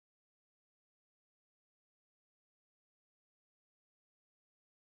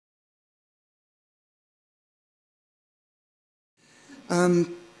I'm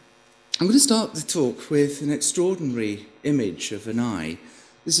going to start the talk with an extraordinary image of an eye.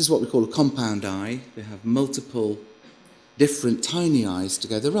 This is what we call a compound eye. They have multiple different tiny eyes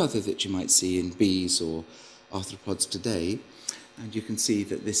together, rather that you might see in bees or arthropods today. And you can see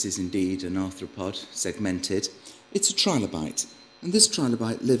that this is indeed an arthropod, segmented. It's a trilobite, and this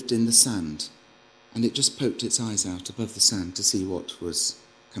trilobite lived in the sand, and it just poked its eyes out above the sand to see what was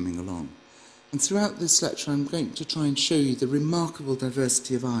coming along. And throughout this lecture, I'm going to try and show you the remarkable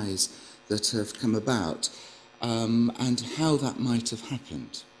diversity of eyes that have come about, and how that might have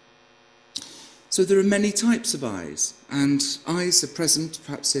happened. So there are many types of eyes, and eyes are present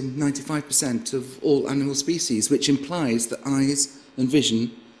perhaps in 95% of all animal species, which implies that eyes and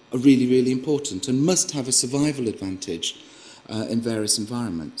vision are really, really important and must have a survival advantage in various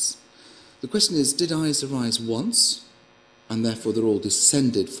environments. The question is, did eyes arise once, and therefore they're all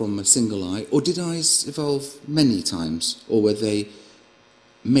descended from a single eye, or did eyes evolve many times, or were they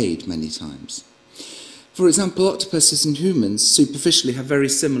made many times? For example, octopuses and humans superficially have very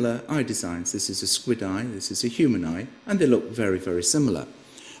similar eye designs. This is a squid eye, this is a human eye, and they look very, very similar.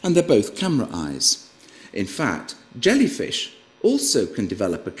 And they're both camera eyes. In fact, jellyfish also can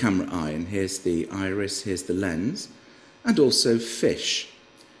develop a camera eye, and here's the iris, here's the lens, and also fish.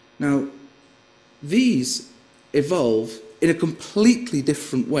 Now, these evolve in a completely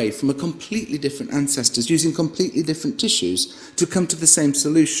different way, from a completely different ancestors, using completely different tissues to come to the same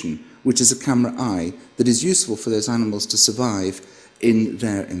solution, which is a camera eye that is useful for those animals to survive in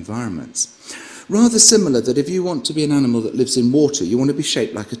their environments. Rather similar that if you want to be an animal that lives in water, you want to be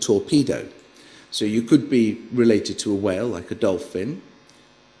shaped like a torpedo. So you could be related to a whale, like a dolphin,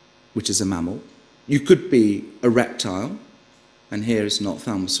 which is a mammal. You could be a reptile, and here is an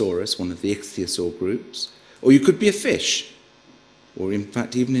ophthalmosaurus, one of the ichthyosaur groups. Or you could be a fish, or in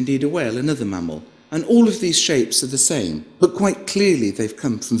fact even indeed a whale, another mammal. And all of these shapes are the same, but quite clearly they've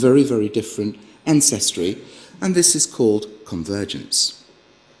come from very, very different ancestry, and this is called convergence.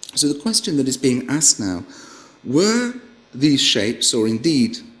 So the question that is being asked now, were these shapes, or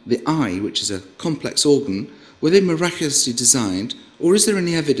indeed the eye, which is a complex organ, were they miraculously designed, or is there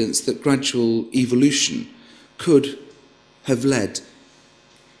any evidence that gradual evolution could have led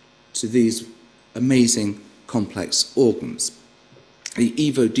to these amazing complex organs? The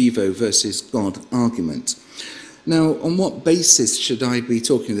Evo-Devo versus God argument. Now, on what basis should I be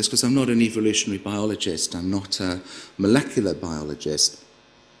talking this? Because I'm not an evolutionary biologist, I'm not a molecular biologist.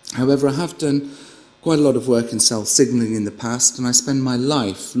 However, I have done quite a lot of work in cell signaling in the past, and I spend my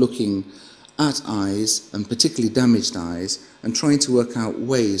life looking at eyes, and particularly damaged eyes, and trying to work out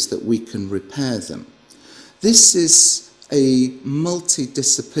ways that we can repair them. This is a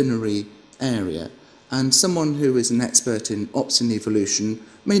multidisciplinary area, and someone who is an expert in opsin evolution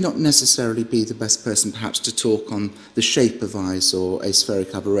may not necessarily be the best person perhaps to talk on the shape of eyes or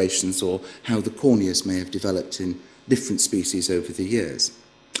aspheric aberrations or how the corneas may have developed in different species over the years.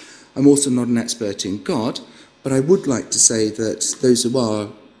 I'm also not an expert in God, but I would like to say that those who are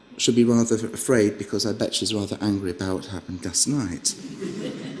should be rather afraid, because I bet she's rather angry about what happened last night.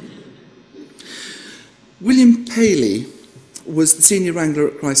 William Paley was the senior wrangler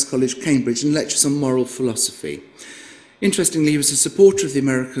at Christ's College, Cambridge, and lectures on moral philosophy. Interestingly, he was a supporter of the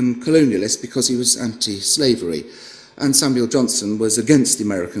American colonialists because he was anti-slavery, and Samuel Johnson was against the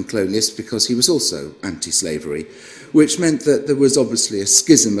American colonialists because he was also anti-slavery, which meant that there was obviously a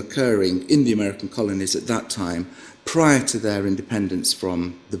schism occurring in the American colonies at that time, prior to their independence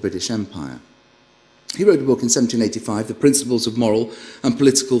from the British Empire. He wrote a book in 1785, The Principles of Moral and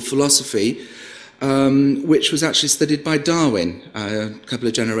Political Philosophy, which was actually studied by Darwin a couple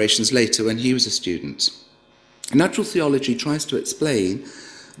of generations later when he was a student. Natural theology tries to explain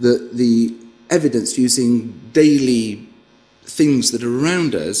the evidence using daily things that are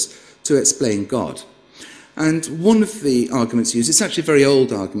around us to explain God. And one of the arguments used, it's actually a very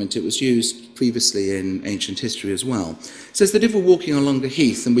old argument, it was used previously in ancient history as well, says that if we're walking along the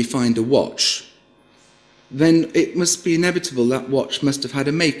heath and we find a watch, then it must be inevitable that watch must have had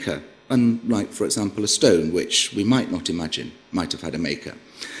a maker, unlike, for example, a stone, which we might not imagine might have had a maker.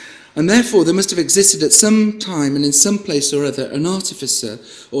 And therefore, there must have existed at some time and in some place or other an artificer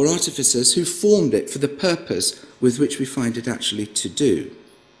or artificers who formed it for the purpose with which we find it actually to do.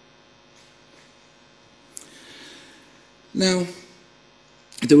 Now,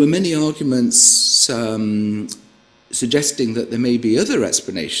 there were many arguments suggesting that there may be other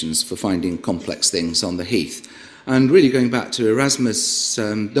explanations for finding complex things on the heath. And really going back to Erasmus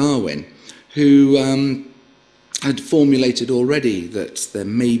Darwin, who had formulated already that there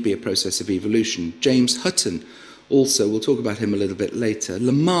may be a process of evolution. James Hutton also, we'll talk about him a little bit later.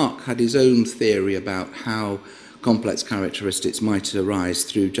 Lamarck had his own theory about how complex characteristics might arise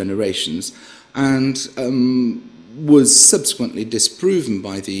through generations, and was subsequently disproven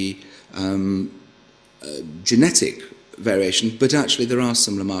by the genetic variation, but actually there are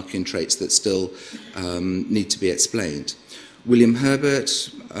some Lamarckian traits that still need to be explained. William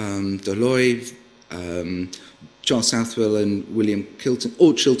Herbert, Dolloy, Charles Southwell and William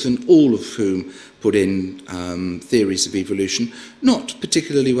Chilton, all of whom put in theories of evolution, not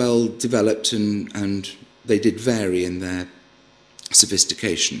particularly well developed, and they did vary in their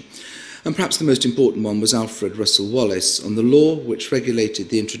sophistication. And perhaps the most important one was Alfred Russel Wallace on the law which regulated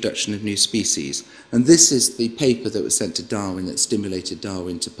the introduction of new species. And this is the paper that was sent to Darwin that stimulated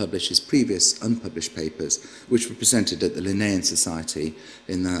Darwin to publish his previous unpublished papers, which were presented at the Linnaean Society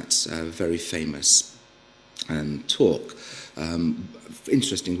in that very famous talk.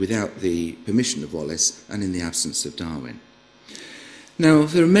 Interesting, without the permission of Wallace and in the absence of Darwin. Now,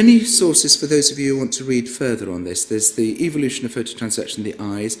 there are many sources for those of you who want to read further on this. There's the Evolution of Phototransaction in the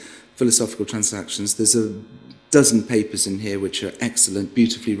Eyes, Philosophical Transactions. There's a dozen papers in here which are excellent,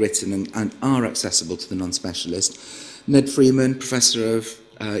 beautifully written, and are accessible to the non-specialist. Ned Freeman, Professor of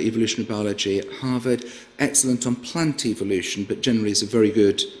Evolutionary Biology at Harvard, excellent on plant evolution, but generally is a very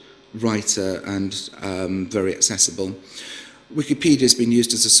good writer and very accessible. Wikipedia has been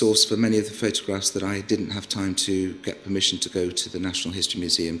used as a source for many of the photographs that I didn't have time to get permission to go to the National History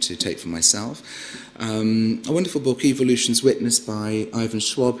Museum to take for myself. A wonderful book, Evolution's Witness, by Ivan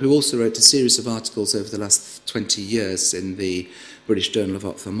Schwab, who also wrote a series of articles over the last 20 years in the British Journal of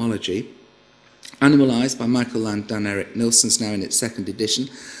Ophthalmology. Animal Eyes by Michael Land, Dan Eric Nilsson's now in its second edition.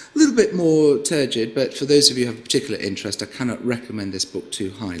 A little bit more turgid, but for those of you who have a particular interest, I cannot recommend this book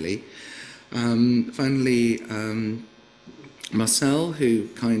too highly. Finally, Marcel, who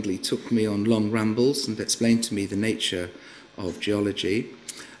kindly took me on long rambles and explained to me the nature of geology,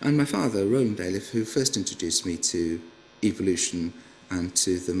 and my father, Roland Ayliffe, who first introduced me to evolution and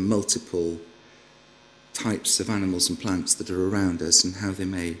to the multiple types of animals and plants that are around us and how they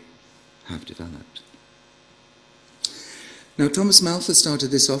may have developed. Now, Thomas Malthus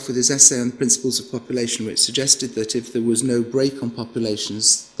started this off with his essay on the principles of population, which suggested that if there was no break on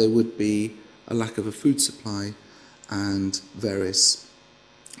populations, there would be a lack of a food supply and various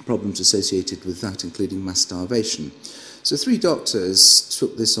problems associated with that, including mass starvation. So 3 doctors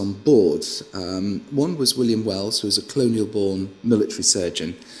took this on board. One was William Wells, who was a colonial-born military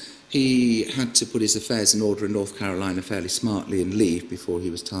surgeon. He had to put his affairs in order in North Carolina fairly smartly and leave before he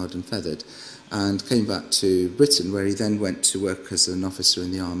was tarred and feathered, and came back to Britain, where he then went to work as an officer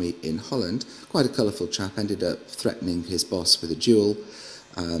in the army in Holland. Quite a colourful chap, ended up threatening his boss with a duel.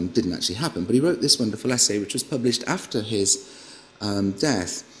 Didn't actually happen, but he wrote this wonderful essay, which was published after his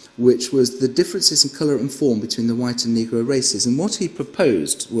death, which was the differences in colour and form between the white and Negro races. And what he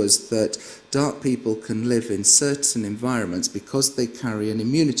proposed was that dark people can live in certain environments because they carry an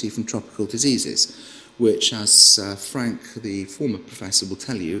immunity from tropical diseases, which, as Frank, the former professor, will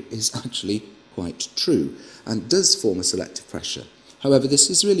tell you, is actually quite true and does form a selective pressure. However, this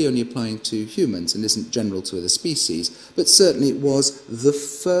is really only applying to humans and isn't general to other species, but certainly it was the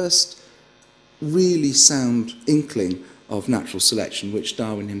first really sound inkling of natural selection, which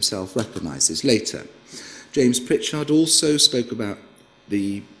Darwin himself recognises later. James Pritchard also spoke about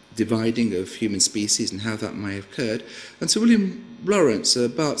the dividing of human species and how that may have occurred. And Sir William Lawrence, a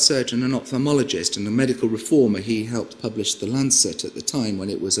Bart surgeon and ophthalmologist and a medical reformer, he helped publish The Lancet at the time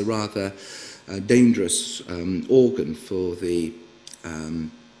when it was a rather dangerous organ for the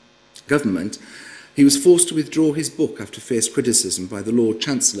government. He was forced to withdraw his book after fierce criticism by the Lord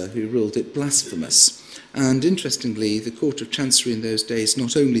Chancellor, who ruled it blasphemous. And interestingly, the Court of Chancery in those days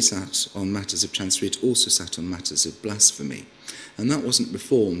not only sat on matters of chancery, it also sat on matters of blasphemy. And that wasn't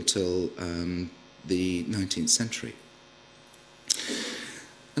reformed till the 19th century.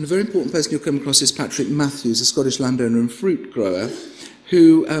 And a very important person you'll come across is Patrick Matthews, a Scottish landowner and fruit grower,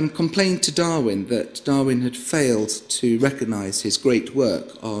 who complained to Darwin that Darwin had failed to recognise his great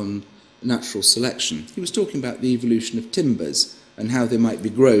work on natural selection. He was talking about the evolution of timbers and how they might be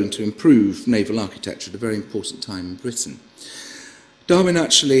grown to improve naval architecture at a very important time in Britain. Darwin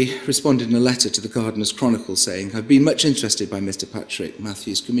actually responded in a letter to the Gardener's Chronicle saying, "I've been much interested by Mr. Patrick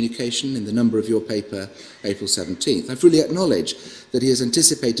Matthews' communication in the number of your paper, April 17th. I fully acknowledge that he has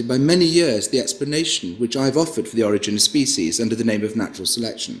anticipated by many years the explanation which I've offered for the origin of species under the name of natural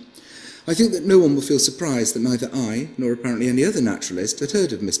selection. I think that no one will feel surprised that neither I, nor apparently any other naturalist, had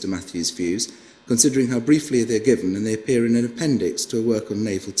heard of Mr. Matthews' views, considering how briefly they're given and they appear in an appendix to a work on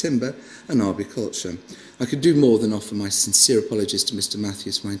naval timber and arboriculture. I could do more than offer my sincere apologies to Mr.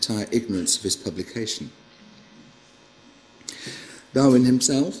 Matthews for my entire ignorance of his publication." Darwin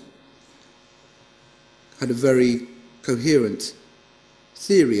himself had a very coherent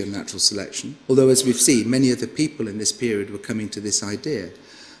theory of natural selection, although, as we've seen, many other people in this period were coming to this idea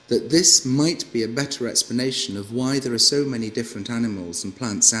that this might be a better explanation of why there are so many different animals and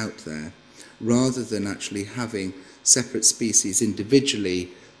plants out there, rather than actually having separate species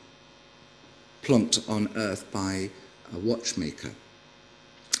individually plonked on Earth by a watchmaker.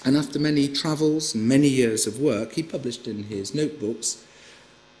 And after many travels and many years of work, he published in his notebooks,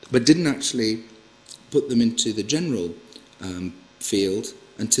 but didn't actually put them into the general field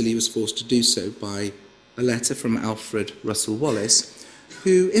until he was forced to do so by a letter from Alfred Russel Wallace,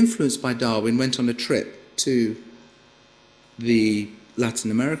 who, influenced by Darwin, went on a trip to the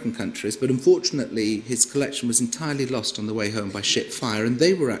Latin American countries, but unfortunately his collection was entirely lost on the way home by ship fire, and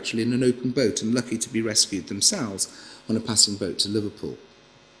they were actually in an open boat and lucky to be rescued themselves on a passing boat to Liverpool.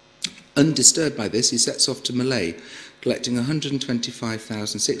 Undisturbed by this, he sets off to Malay, collecting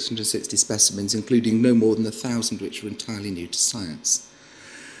 125,660 specimens, including no more than 1,000 which were entirely new to science.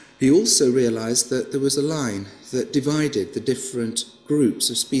 He also realised that there was a line that divided the different groups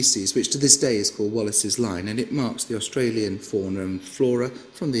of species, which to this day is called Wallace's line, and it marks the Australian fauna and flora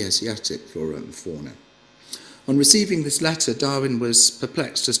from the Asiatic flora and fauna. On receiving this letter, Darwin was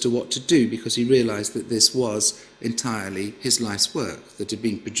perplexed as to what to do, because he realised that this was entirely his life's work, that had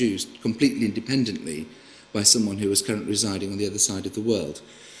been produced completely independently by someone who was currently residing on the other side of the world.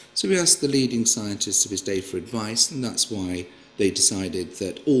 So he asked the leading scientists of his day for advice, and that's why they decided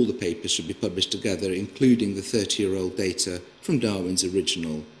that all the papers should be published together, including the 30-year-old data from Darwin's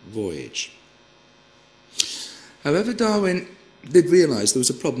original voyage. However, Darwin did realise there was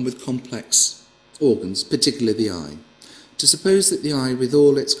a problem with complex organs, particularly the eye. To suppose that the eye, with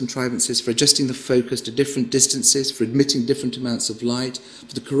all its contrivances for adjusting the focus to different distances, for admitting different amounts of light,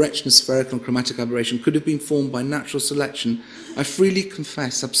 for the correction of spherical and chromatic aberration, could have been formed by natural selection, I freely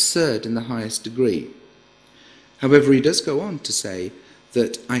confess absurd in the highest degree. However, he does go on to say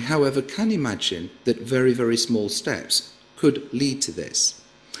that I, however, can imagine that very, very small steps could lead to this.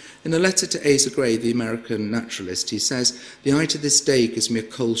 In a letter to Asa Gray, the American naturalist, he says, "The eye to this day gives me a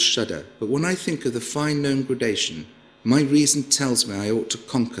cold shudder, but when I think of the fine known gradation, my reason tells me I ought to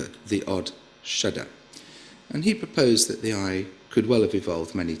conquer the odd shudder." And he proposed that the eye could well have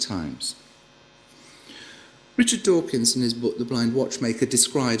evolved many times. Richard Dawkins, in his book The Blind Watchmaker,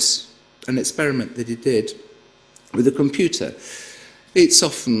 describes an experiment that he did with a computer. It's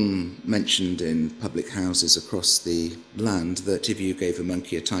often mentioned in public houses across the land that if you gave a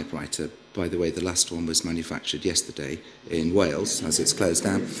monkey a typewriter, by the way, the last one was manufactured yesterday in Wales, as it's closed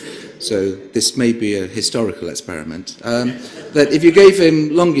down, so this may be a historical experiment, that if you gave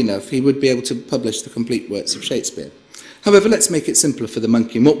him long enough, he would be able to publish the complete works of Shakespeare. However, let's make it simpler for the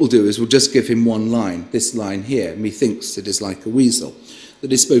monkey, and what we'll do is we'll just give him one line, this line here, "Methinks it is like a weasel,"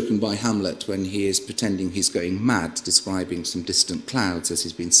 that is spoken by Hamlet when he is pretending he's going mad, describing some distant clouds as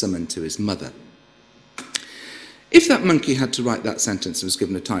he's been summoned to his mother. If that monkey had to write that sentence and was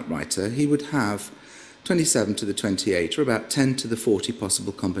given a typewriter, he would have 27 to the 28, or about 10 to the 40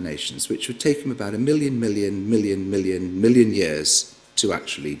 possible combinations, which would take him about a million years to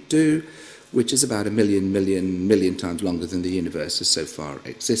actually do, which is about a million times longer than the universe has so far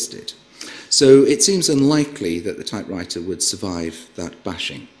existed. So it seems unlikely that the typewriter would survive that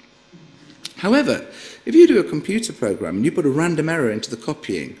bashing. However, if you do a computer program and you put a random error into the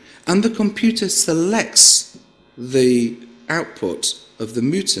copying, and the computer selects the output of the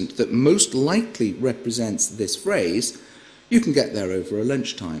mutant that most likely represents this phrase, you can get there over a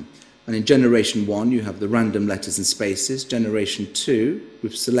lunchtime. And in generation 1, you have the random letters and spaces. Generation 2,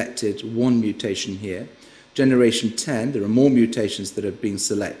 we've selected one mutation here. Generation 10, there are more mutations that have been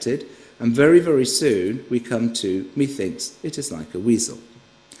selected. And very, very soon, we come to "Methinks it is like a weasel."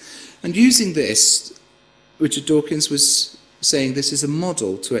 And using this, Richard Dawkins was saying this is a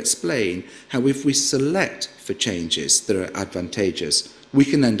model to explain how if we select for changes that are advantageous, we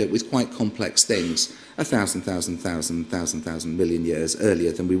can end up with quite complex things 1,000 million years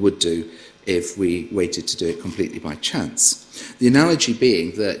earlier than we would do if we waited to do it completely by chance. The analogy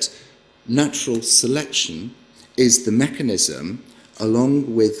being that natural selection is the mechanism,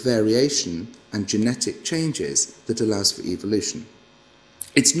 along with variation and genetic changes, that allows for evolution.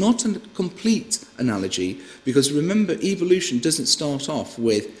 It's not a complete analogy, because remember, evolution doesn't start off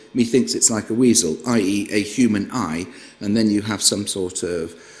with "methinks it's like a weasel," i.e. a human eye, and then you have some sort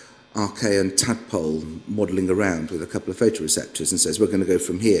of archaean tadpole waddling around with a couple of photoreceptors and says, "We're going to go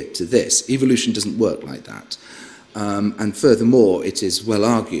from here to this." Evolution doesn't work like that. And furthermore, it is well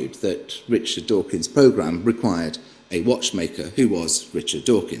argued that Richard Dawkins' program required a watchmaker, who was Richard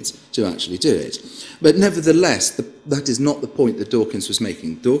Dawkins, to actually do it. But nevertheless, that is not the point that Dawkins was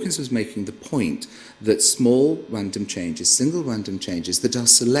making. Dawkins was making the point that small random changes, single random changes that are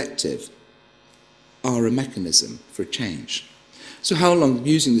selective, are a mechanism for change. So how long,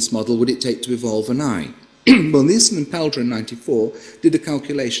 using this model, would it take to evolve an eye? Well, Nielsen and Pelder in 1994 did a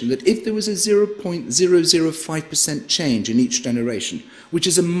calculation that if there was a 0.005% change in each generation, which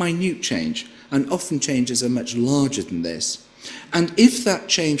is a minute change, and often changes are much larger than this, and if that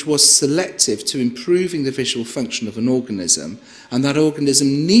change was selective to improving the visual function of an organism, and that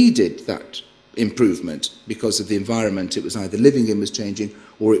organism needed that improvement because of the environment it was either living in was changing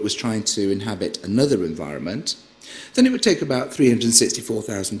or it was trying to inhabit another environment, then it would take about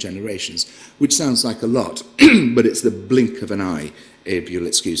 364,000 generations, which sounds like a lot, but it's the blink of an eye, if you'll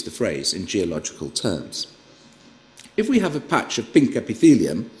excuse the phrase, in geological terms. If we have a patch of pink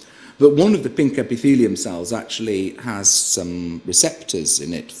epithelium, but one of the pink epithelium cells actually has some receptors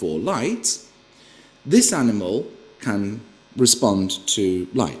in it for light, this animal can respond to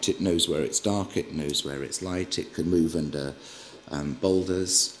light. It knows where it's dark, it knows where it's light, it can move under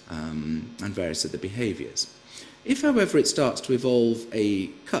boulders and various other behaviours. If, however, it starts to evolve a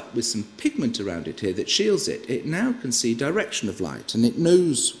cup with some pigment around it here that shields it, it now can see direction of light, and it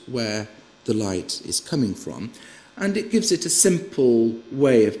knows where the light is coming from, and it gives it a simple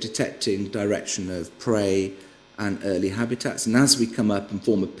way of detecting direction of prey and early habitats. And as we come up and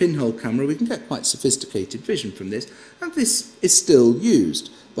form a pinhole camera, we can get quite sophisticated vision from this, and this is still used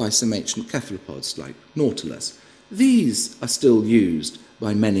by some ancient cephalopods like Nautilus. These are still used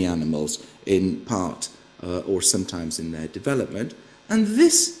by many animals in part or sometimes in their development, and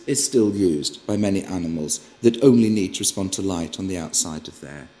this is still used by many animals that only need to respond to light on the outside of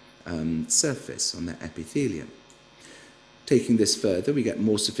their surface, on their epithelium. Taking this further, we get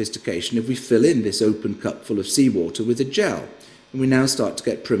more sophistication if we fill in this open cup full of seawater with a gel, and we now start to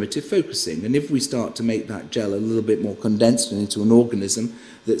get primitive focusing, and if we start to make that gel a little bit more condensed and into an organism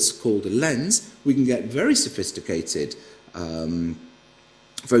that's called a lens, we can get very sophisticated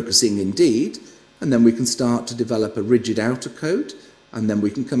focusing indeed. And then we can start to develop a rigid outer coat, and then we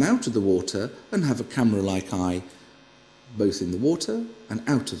can come out of the water and have a camera-like eye both in the water and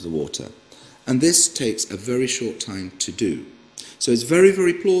out of the water. And this takes a very short time to do. So it's very,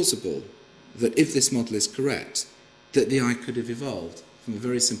 very plausible that if this model is correct, that the eye could have evolved from a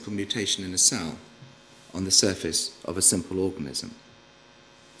very simple mutation in a cell on the surface of a simple organism.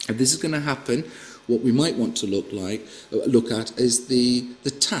 If this is going to happen, what we might want to look at is the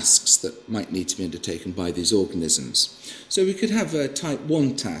tasks that might need to be undertaken by these organisms. So we could have a type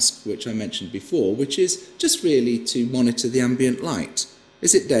 1 task, which I mentioned before, which is just really to monitor the ambient light.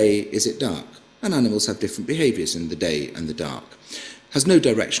 Is it day, is it dark? And animals have different behaviours in the day and the dark. Has no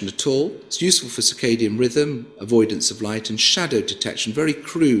direction at all. It's useful for circadian rhythm, avoidance of light, and shadow detection, very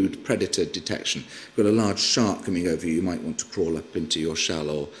crude predator detection. If you've got a large shark coming over you, you might want to crawl up into your shell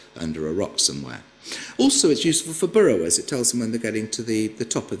or under a rock somewhere. Also, it's useful for burrowers. It tells them when they're getting to the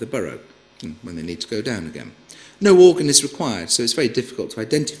top of the burrow, and when they need to go down again. No organ is required, so it's very difficult to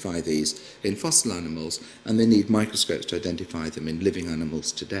identify these in fossil animals, and they need microscopes to identify them in living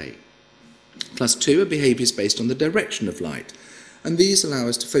animals today. Class 2 are behaviours based on the direction of light. And these allow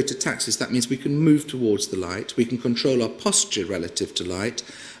us to phototaxis. That means we can move towards the light, we can control our posture relative to light,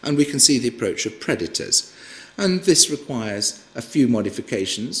 and we can see the approach of predators. And this requires a few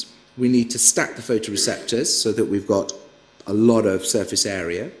modifications. We need to stack the photoreceptors so that we've got a lot of surface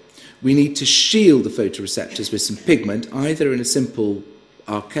area. We need to shield the photoreceptors with some pigment, either in a simple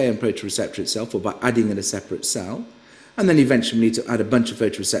archaean photoreceptor itself or by adding in a separate cell. And then eventually we need to add a bunch of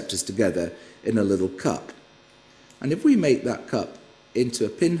photoreceptors together in a little cup. And if we make that cup into a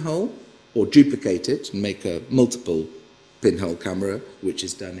pinhole, or duplicate it and make a multiple pinhole camera, which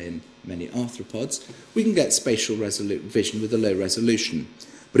is done in many arthropods, we can get spatial vision with a low resolution.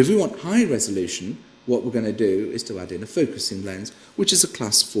 But if we want high resolution, what we're going to do is to add in a focusing lens, which is a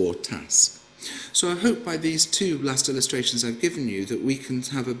class 4 task. So I hope by these two last illustrations I've given you that we can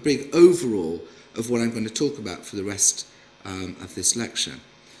have a big overall of what I'm going to talk about for the rest of this lecture.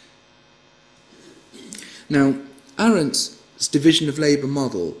 Now, Arendt's division of labour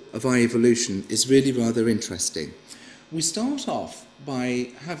model of eye evolution is really rather interesting. We start off by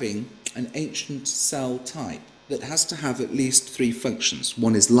having an ancient cell type that has to have at least 3 functions.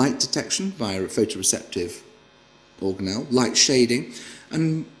 One is light detection via a photoreceptive organelle, light shading,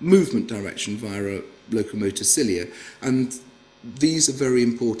 and movement direction via a locomotor cilia. And these are very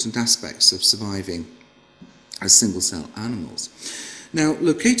important aspects of surviving as single-cell animals. Now,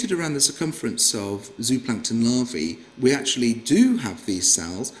 located around the circumference of zooplankton larvae, we actually do have these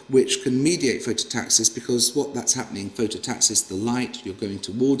cells which can mediate phototaxis, because what that's happening, phototaxis, the light, you're going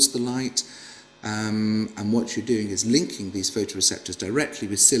towards the light, and what you're doing is linking these photoreceptors directly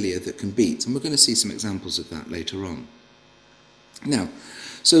with cilia that can beat, and we're going to see some examples of that later on. Now,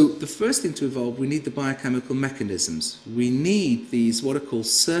 so the first thing to evolve, we need the biochemical mechanisms. We need these what are called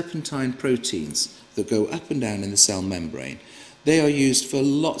serpentine proteins that go up and down in the cell membrane. They are used for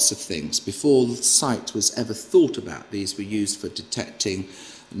lots of things. Before sight was ever thought about, these were used for detecting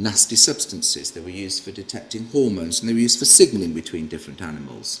nasty substances. They were used for detecting hormones, and they were used for signalling between different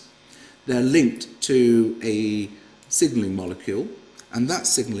animals. They're linked to a signalling molecule, and that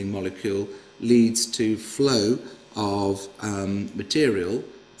signalling molecule leads to flow of material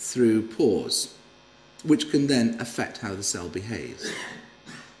through pores, which can then affect how the cell behaves.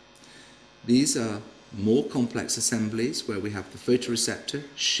 These are more complex assemblies where we have the photoreceptor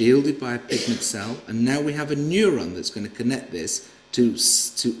shielded by a pigment cell, and now we have a neuron that's going to connect this to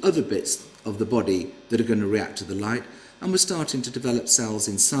other bits of the body that are going to react to the light, and we're starting to develop cells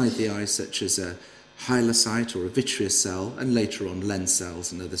inside the eye such as a hyalocyte or a vitreous cell, and later on lens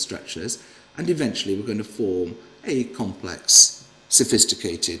cells and other structures, and eventually we're going to form a complex,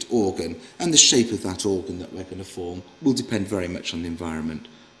 sophisticated organ, and the shape of that organ that we're going to form will depend very much on the environment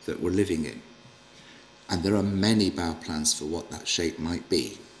that we're living in. And there are many bioplans for what that shape might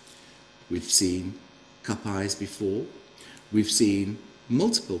be. We've seen cup eyes before. We've seen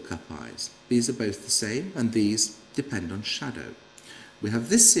multiple cup eyes. These are both the same, and these depend on shadow. We have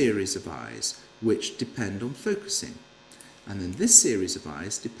this series of eyes which depend on focusing, and then this series of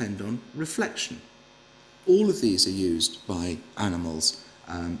eyes depend on reflection. All of these are used by animals,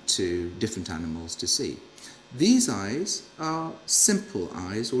 different animals to see. These eyes are simple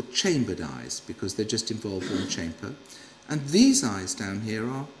eyes or chambered eyes because they just involve one chamber, and these eyes down here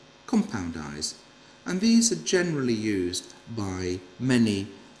are compound eyes, and these are generally used by many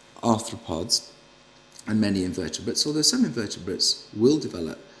arthropods and many invertebrates, although some invertebrates will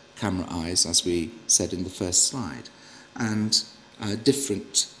develop camera eyes, as we said in the first slide, and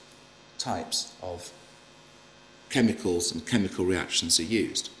different types of chemicals and chemical reactions are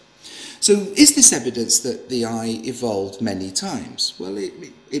used. So is this evidence that the eye evolved many times? Well,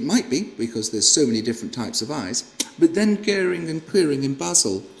 it might be, because there's so many different types of eyes, but then Goering and Quiring in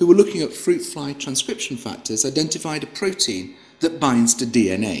Basel, who were looking at fruit fly transcription factors, identified a protein that binds to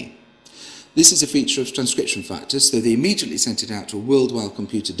DNA. This is a feature of transcription factors, so they immediately sent it out to a worldwide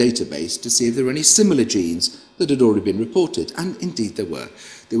computer database to see if there were any similar genes that had already been reported, and indeed there were.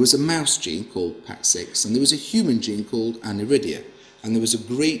 There was a mouse gene called PAC6, and there was a human gene called aniridia, and there was a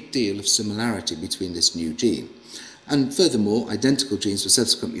great deal of similarity between this new gene. And furthermore, identical genes were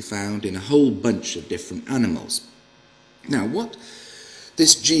subsequently found in a whole bunch of different animals. Now, what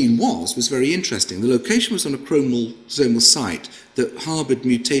this gene was very interesting. The location was on a chromosomal site that harboured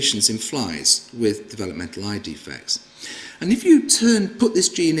mutations in flies with developmental eye defects. And if you put this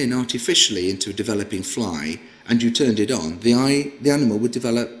gene in artificially into a developing fly, and you turned it on, the animal would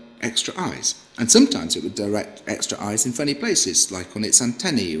develop extra eyes. And sometimes it would direct extra eyes in funny places, like on its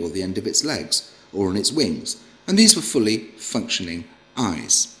antennae or the end of its legs or on its wings. And these were fully functioning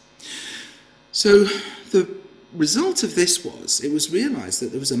eyes. So the result of this was, it was realised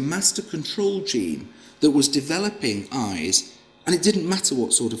that there was a master control gene that was developing eyes, and it didn't matter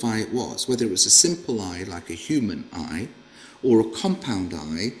what sort of eye it was, whether it was a simple eye like a human eye or a compound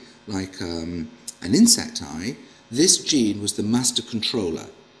eye like an insect eye. This gene was the master controller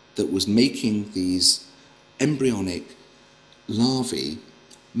that was making these embryonic larvae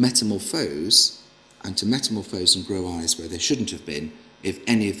metamorphose, and to metamorphose and grow eyes where they shouldn't have been if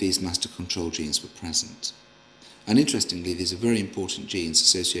any of these master control genes were present. And interestingly, these are very important genes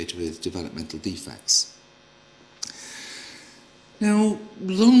associated with developmental defects. Now,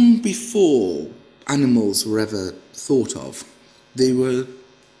 long before animals were ever thought of, they were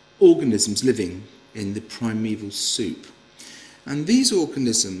organisms living in the primeval soup. And these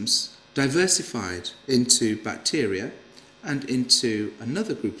organisms diversified into bacteria and into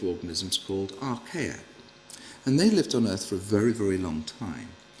another group of organisms called archaea. And they lived on Earth for a very, very long time.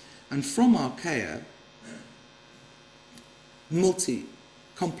 And from archaea,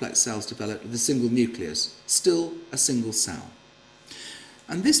 multi-complex cells developed with a single nucleus, still a single cell.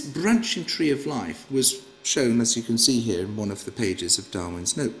 And this branching tree of life was shown, as you can see here, in one of the pages of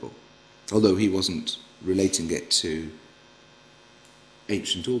Darwin's notebook, although he wasn't relating it to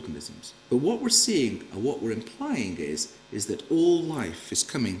ancient organisms. But what we're seeing, or what we're implying is that all life is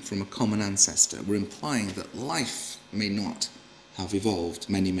coming from a common ancestor. We're implying that life may not have evolved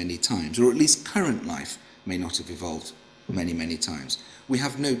many, many times, or at least current life may not have evolved many, many times. We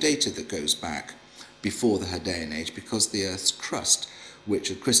have no data that goes back before the Hadean age because the Earth's crust, which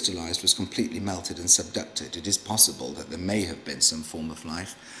had crystallized, was completely melted and subducted. It is possible that there may have been some form of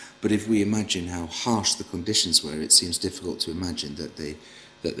life, but if we imagine how harsh the conditions were, it seems difficult to imagine that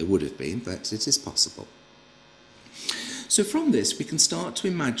there would have been, but it is possible. So from this, we can start to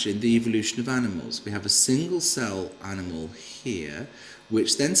imagine the evolution of animals. We have a single cell animal here,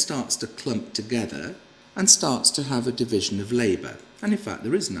 which then starts to clump together and starts to have a division of labour. And in fact,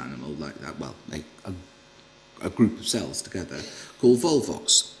 there is an animal like that, well, a group of cells together called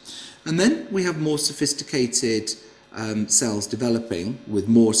volvox. And then we have more sophisticated cells developing with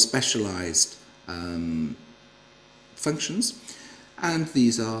more specialised functions. And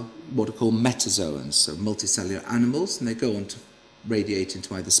these are what are called metazoans, so multicellular animals, and they go on to radiate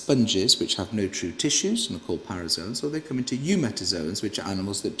into either sponges, which have no true tissues and are called parazoans, or they come into eumetazoans, which are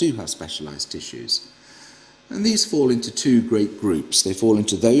animals that do have specialised tissues. And these fall into two great groups. They fall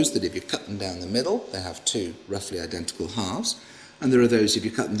into those that if you cut them down the middle, they have two roughly identical halves, and there are those, if you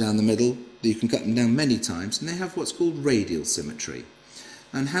cut them down the middle, you can cut them down many times, and they have what's called radial symmetry.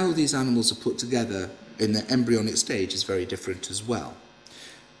 And how these animals are put together in their embryonic stage is very different as well.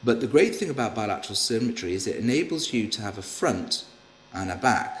 But the great thing about bilateral symmetry is it enables you to have a front and a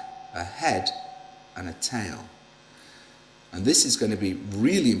back, a head and a tail. And this is going to be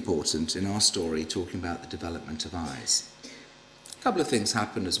really important in our story, talking about the development of eyes. A couple of things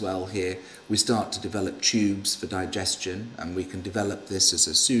happen as well here. We start to develop tubes for digestion, and we can develop this as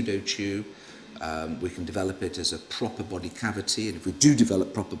a pseudo-tube. We can develop it as a proper body cavity, and if we do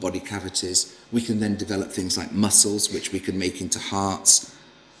develop proper body cavities, we can then develop things like muscles, which we can make into hearts.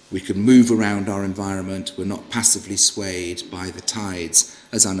 We can move around our environment. We're not passively swayed by the tides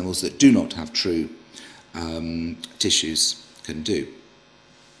as animals that do not have true tissues can do.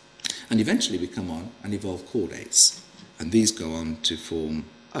 And eventually we come on and evolve chordates, and these go on to form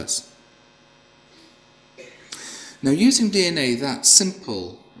us. Now, using DNA, that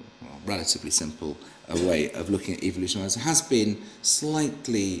simple, relatively simple way of looking at evolution has been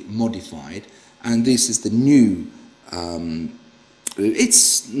slightly modified, and this is the new,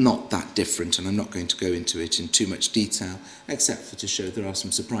 it's not that different, and I'm not going to go into it in too much detail, except for to show there are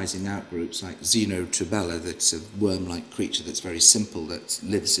some surprising outgroups like Xenotrubella, that's a worm-like creature that's very simple, that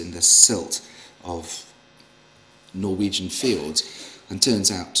lives in the silt of Norwegian fields and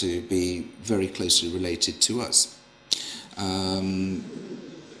turns out to be very closely related to us.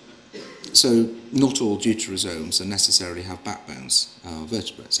 So not all deuterosomes necessarily have backbones,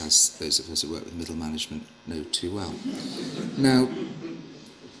 vertebrates, as those of us who work with middle management know too well. Now,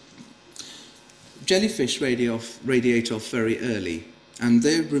 jellyfish radiate off very early, and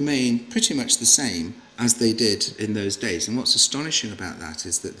they remain pretty much the same as they did in those days. And what's astonishing about that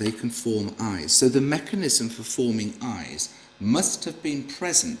is that they can form eyes. So the mechanism for forming eyes must have been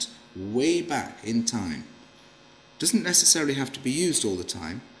present way back in time. Doesn't necessarily have to be used all the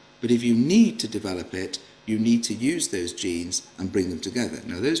time, but if you need to develop it, you need to use those genes and bring them together.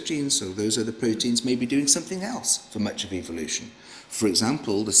 Now, those genes, or those other proteins, may be doing something else for much of evolution. For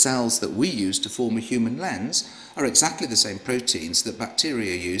example, the cells that we use to form a human lens are exactly the same proteins that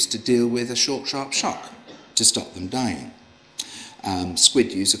bacteria use to deal with a short, sharp shock to stop them dying.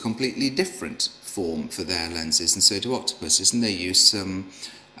 Squid use a completely different form for their lenses, and so do octopuses, and they use some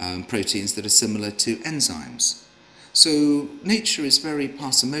proteins that are similar to enzymes. So nature is very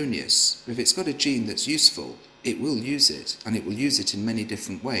parsimonious. If it's got a gene that's useful, it will use it, and it will use it in many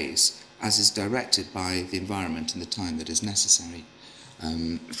different ways, as is directed by the environment and the time that is necessary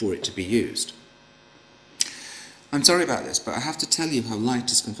for it to be used. I'm sorry about this, but I have to tell you how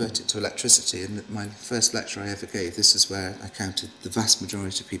light is converted to electricity, and my first lecture I ever gave, this is where I counted the vast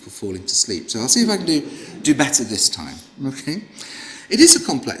majority of people falling to sleep. So I'll see if I can do better this time, okay? It is a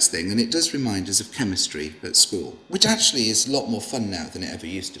complex thing, and it does remind us of chemistry at school, which actually is a lot more fun now than it ever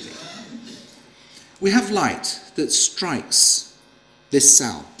used to be. We have light that strikes this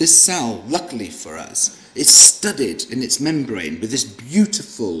cell. This cell, luckily for us, is studded in its membrane with this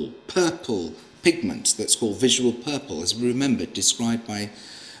beautiful purple pigment that's called visual purple, as we remember, described by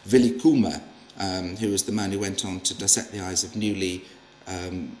Willy Kummer, who was the man who went on to dissect the eyes of newly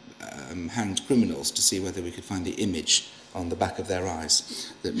hanged criminals to see whether we could find the image on the back of their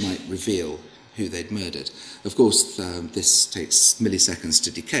eyes that might reveal who they'd murdered. Of course, this takes milliseconds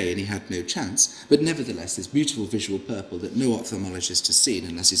to decay, and he had no chance, but nevertheless, this beautiful visual purple that no ophthalmologist has seen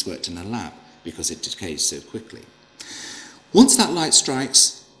unless he's worked in a lab, because it decays so quickly. Once that light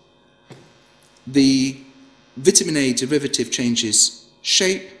strikes, the vitamin A derivative changes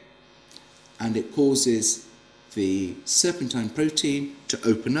shape, and it causes the serpentine protein to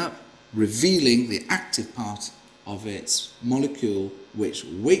open up, revealing the active part of its molecule, which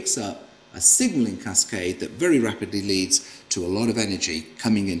wakes up a signaling cascade that very rapidly leads to a lot of energy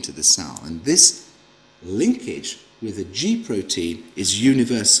coming into the cell. And this linkage with a G protein is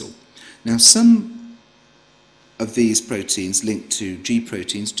universal. Now, some of these proteins linked to G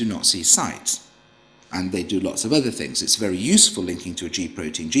proteins do not see sight, and they do lots of other things. It's very useful linking to a G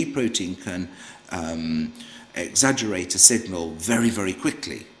protein. G protein can exaggerate a signal very, very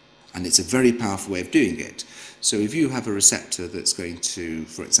quickly, and it's a very powerful way of doing it. So if you have a receptor that's going to,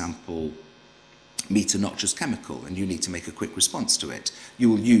 for example, meet a noxious chemical and you need to make a quick response to it, you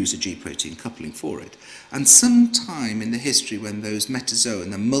will use a G protein coupling for it. And sometime in the history when those metazoa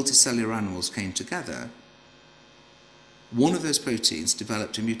and the multicellular animals came together, one of those proteins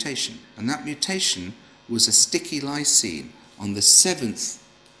developed a mutation, and that mutation was a sticky lysine on the 7th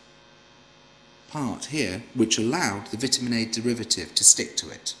part here, which allowed the vitamin A derivative to stick to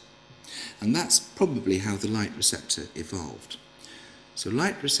it. And that's probably how the light receptor evolved. So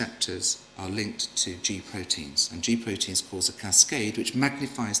light receptors are linked to G proteins, and G proteins cause a cascade which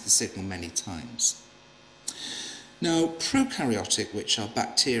magnifies the signal many times. Now, prokaryotic, which are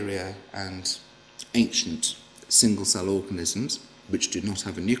bacteria and ancient single-cell organisms, which do not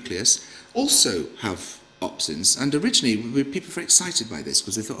have a nucleus, also have opsins. And originally, people were very excited by this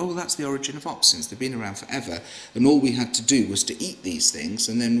because they thought, oh, that's the origin of opsins. They've been around forever, and all we had to do was to eat these things,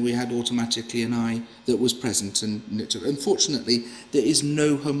 and then we had automatically an eye that was present. And unfortunately, there is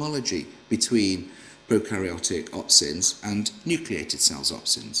no homology between prokaryotic opsins and nucleated cells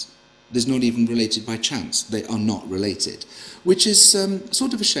opsins. There's not even related by chance. They are not related, which is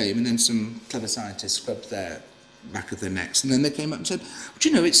sort of a shame. And then some clever scientists scrubbed their back of their necks, and then they came up and said, do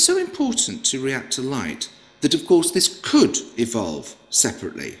you know, it's so important to react to light that of course this could evolve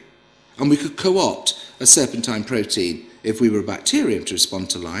separately, and we could co-opt a serpentine protein if we were a bacterium to respond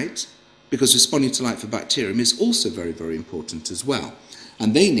to light, because responding to light for bacterium is also very, very important as well,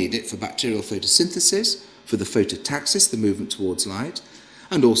 and they need it for bacterial photosynthesis, for the phototaxis, the movement towards light,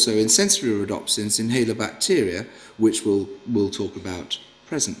 and also in sensory rhodopsins in halobacteria, which we'll talk about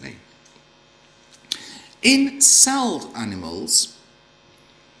presently. In celled animals,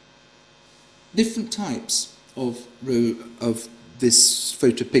 different types of this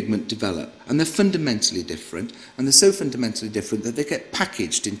photopigment develop, and they're fundamentally different, and they're so fundamentally different that they get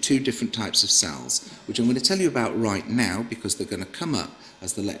packaged in two different types of cells, which I'm going to tell you about right now because they're going to come up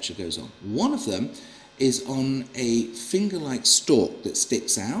as the lecture goes on. One of them is on a finger-like stalk that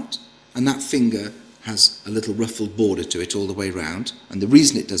sticks out, and that finger has a little ruffled border to it all the way round, and the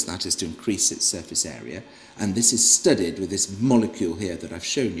reason it does that is to increase its surface area, and this is studied with this molecule here that I've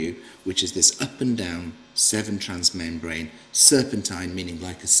shown you, which is this up and down 7-transmembrane serpentine, meaning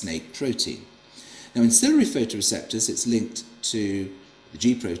like a snake, protein. Now in ciliary photoreceptors it's linked to the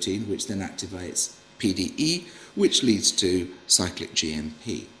G protein, which then activates PDE, which leads to cyclic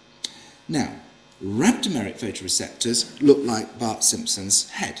GMP. Now, rhabdomeric photoreceptors look like Bart Simpson's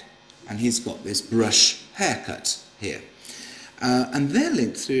head, and he's got this brush haircut here. And they're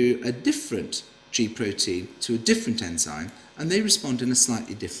linked through a different G protein to a different enzyme, and they respond in a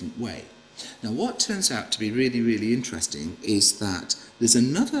slightly different way. Now, what turns out to be really, really interesting is that there's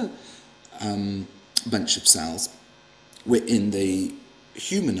another bunch of cells in the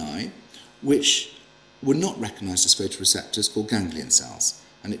human eye which were not recognized as photoreceptors, called ganglion cells.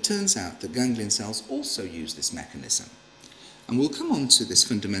 And it turns out that ganglion cells also use this mechanism. And we'll come on to this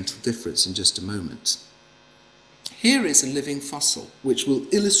fundamental difference in just a moment. Here is a living fossil, which will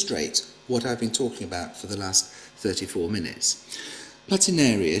illustrate what I've been talking about for the last 34 minutes.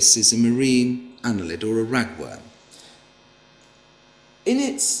 Platinarius is a marine annelid, or a ragworm. In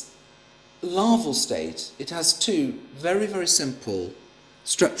its larval state, it has two very, very simple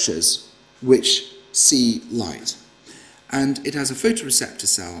structures which see light. And it has a photoreceptor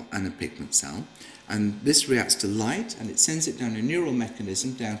cell and a pigment cell. And this reacts to light, and it sends it down a neural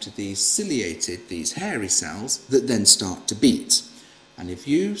mechanism down to these ciliated, these hairy cells, that then start to beat. And if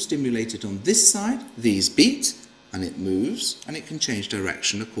you stimulate it on this side, these beat, and it moves, and it can change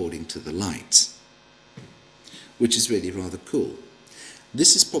direction according to the light, which is really rather cool.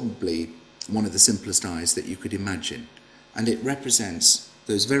 This is probably one of the simplest eyes that you could imagine, and it represents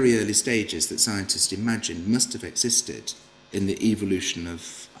those very early stages that scientists imagined must have existed in the evolution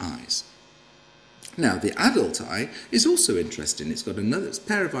of eyes. Now, the adult eye is also interesting. It's got another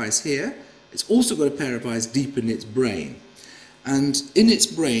pair of eyes here. It's also got a pair of eyes deep in its brain. And in its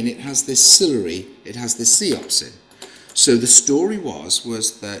brain, it has this ciliary, it has this ceopsin. So the story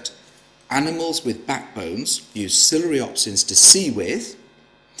was that animals with backbones use ciliary opsins to see with,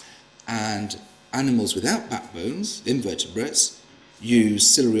 and animals without backbones, invertebrates, use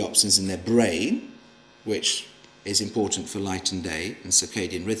ciliary opsins in their brain, which is important for light and day and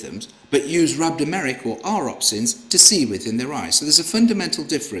circadian rhythms, but use rhabdomeric or rhopsins to see within their eyes. So there's a fundamental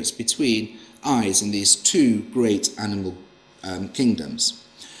difference between eyes in these two great animal kingdoms.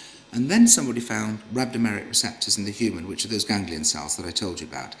 And then somebody found rhabdomeric receptors in the human, which are those ganglion cells that I told you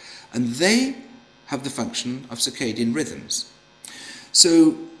about. And they have the function of circadian rhythms.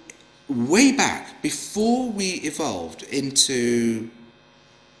 So way back, before we evolved into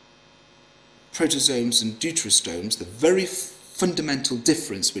protozoans and deuterostomes, the very fundamental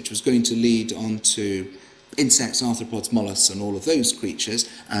difference which was going to lead on to insects, arthropods, mollusks and all of those creatures,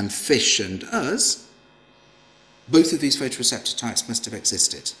 and fish and us, both of these photoreceptor types must have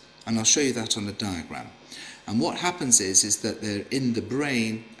existed. And I'll show you that on a diagram. And what happens is that they're in the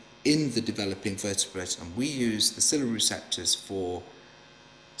brain, in the developing vertebrate, and we use the ciliary receptors for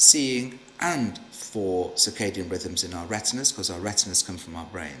seeing and for circadian rhythms in our retinas, because our retinas come from our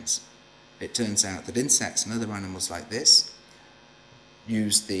brains. It turns out that insects and other animals like this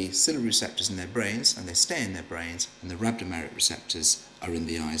use the ciliary receptors in their brains, and they stay in their brains, and the rhabdomeric receptors are in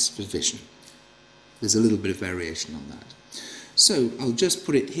the eyes for vision. There's a little bit of variation on that. So I'll just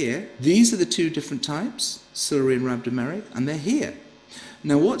put it here. These are the two different types, ciliary and rhabdomeric, and they're here.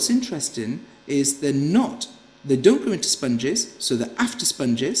 Now what's interesting is they don't go into sponges, so they're after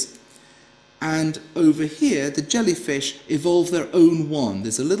sponges. And over here, the jellyfish evolve their own one.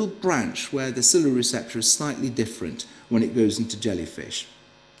 There's a little branch where the ciliary receptor is slightly different when it goes into jellyfish.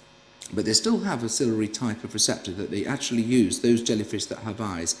 But they still have a ciliary type of receptor that they actually use, those jellyfish that have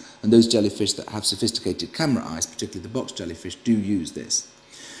eyes, and those jellyfish that have sophisticated camera eyes, particularly the box jellyfish, do use this.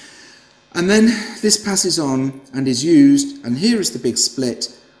 And then this passes on and is used, and here is the big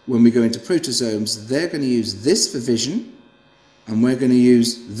split. When we go into protozoans, they're going to use this for vision, and we're going to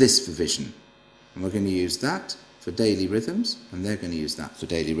use this for vision. And we're going to use that for daily rhythms, and they're going to use that for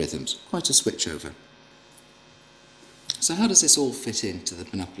daily rhythms. Quite a switch over. So how does this all fit into the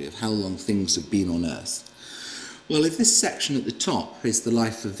panoply of how long things have been on Earth? Well, if this section at the top is the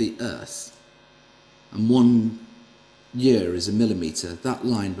life of the Earth, and 1 year is a millimetre, that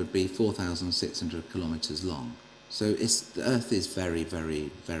line would be 4,600 kilometres long. So the Earth is very, very,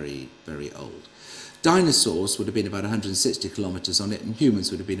 very, very old. Dinosaurs would have been about 160 kilometres on it, and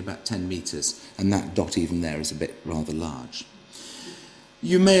humans would have been about 10 metres, and that dot even there is a bit rather large.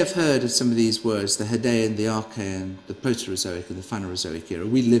 You may have heard of some of these words, the Hadean, the Archean, the Proterozoic and the Phanerozoic era.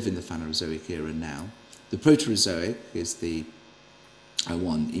 We live in the Phanerozoic era now. The Proterozoic is the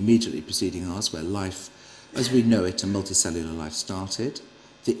one immediately preceding ours, where life, as we know it, and multicellular life started.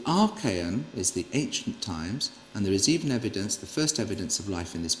 The Archean is the ancient times, and there is even evidence, the first evidence of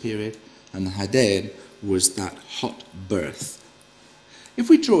life in this period, and the Hadean was that hot birth. If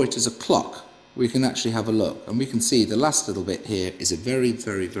we draw it as a clock, we can actually have a look, and we can see the last little bit here is a very,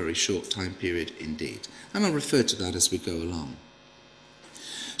 very, very short time period indeed. And I'll refer to that as we go along.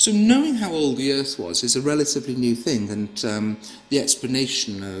 So knowing how old the Earth was is a relatively new thing, and the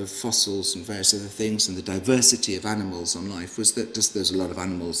explanation of fossils and various other things and the diversity of animals on life was that just there's a lot of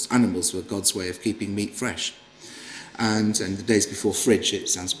animals. Animals were God's way of keeping meat fresh. And in the days before fridge, it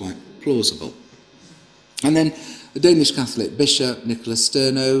sounds quite plausible. And then the Danish Catholic bishop, Nicholas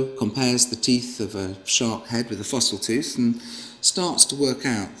Sterno, compares the teeth of a shark head with a fossil tooth and starts to work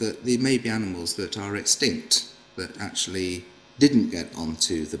out that there may be animals that are extinct, that actually didn't get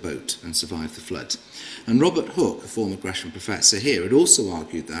onto the boat and survive the flood. And Robert Hooke, a former Gresham professor here, had also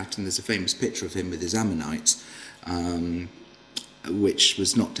argued that, and there's a famous picture of him with his ammonites, which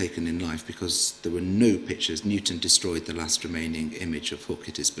was not taken in life because there were no pictures. Newton destroyed the last remaining image of Hooke,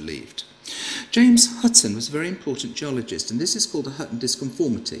 it is believed. James Hutton was a very important geologist, and this is called a Hutton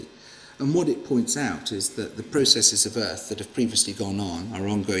disconformity. And what it points out is that the processes of Earth that have previously gone on are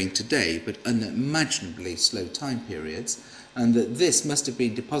ongoing today, but unimaginably slow time periods, and that this must have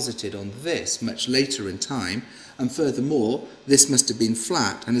been deposited on this much later in time, and furthermore, this must have been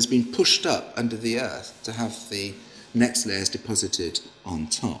flat and has been pushed up under the Earth to have the next layers deposited on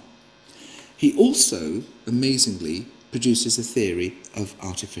top. He also, amazingly, produces a theory of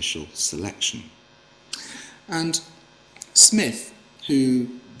artificial selection. And Smith, who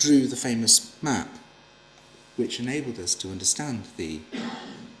drew the famous map, which enabled us to understand the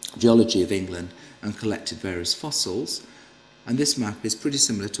geology of England and collected various fossils, and this map is pretty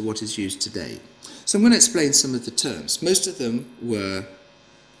similar to what is used today. So I'm going to explain some of the terms. Most of them were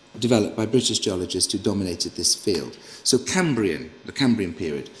developed by British geologists who dominated this field. So Cambrian, the Cambrian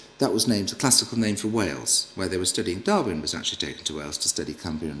period, that was named a classical name for Wales, where they were studying. Darwin was actually taken to Wales to study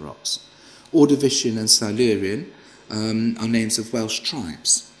Cambrian rocks. Ordovician and Silurian are names of Welsh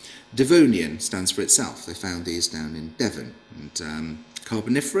tribes. Devonian stands for itself. They found these down in Devon. And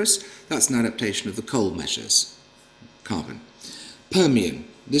Carboniferous, that's an adaptation of the coal measures. carbon. Permian.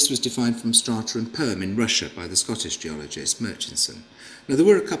 This was defined from strata and perm in Russia by the Scottish geologist Murchison. Now, there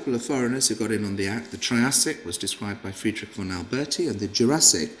were a couple of foreigners who got in on the act. The Triassic was described by Friedrich von Alberti, and the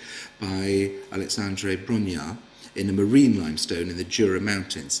Jurassic by Alexandre Brongniart in a marine limestone in the Jura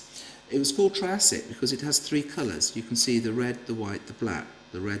Mountains. It was called Triassic because it has three colours. You can see the red, the white, the black,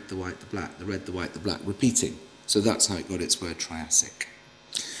 the red, the white, the black, the red, the white, the black, repeating. So that's how it got its word Triassic.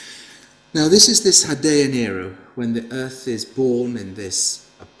 Now, this is this Hadean era when the Earth is born in this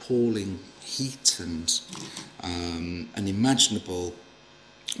appalling heat and unimaginable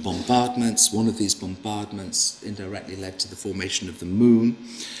bombardments. One of these bombardments indirectly led to the formation of the moon.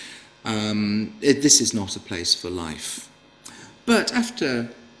 This is not a place for life. But after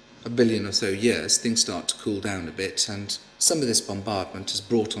a billion or so years, things start to cool down a bit, and some of this bombardment has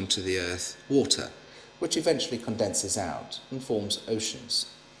brought onto the Earth water, which eventually condenses out and forms oceans.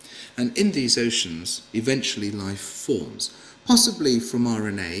 And in these oceans, eventually life forms, possibly from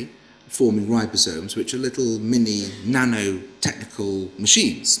RNA, forming ribosomes, which are little mini nanotechnical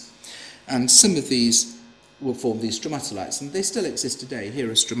machines. And some of these will form these stromatolites, and they still exist today. Here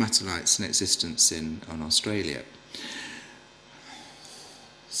are stromatolites in existence in Australia.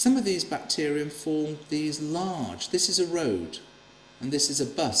 Some of these bacterium formed these large, this is a road, and this is a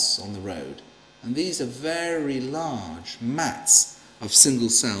bus on the road, and these are very large mats of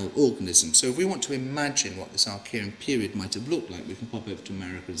single-cell organisms. So if we want to imagine what this Archean period might have looked like, we can pop over to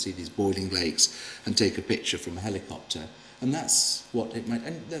America and see these boiling lakes and take a picture from a helicopter. And that's what it might...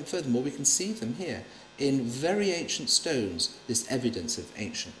 And then furthermore, we can see them here in very ancient stones, this evidence of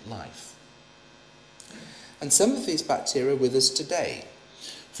ancient life. And some of these bacteria are with us today.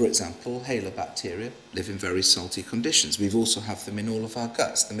 For example, halobacteria live in very salty conditions. We also have them in all of our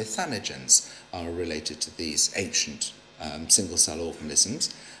guts. The methanogens are related to these ancient single-cell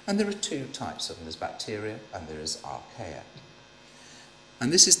organisms, and there are two types of them. There's bacteria and there is archaea.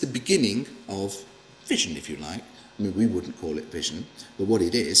 And this is the beginning of vision, if you like. I mean, we wouldn't call it vision, but what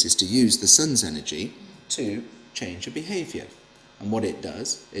it is to use the sun's energy to change a behaviour. And what it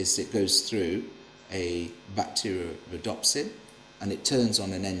does is it goes through a bacteriorhodopsin, and it turns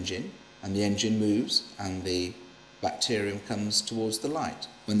on an engine, and the engine moves, and the bacterium comes towards the light.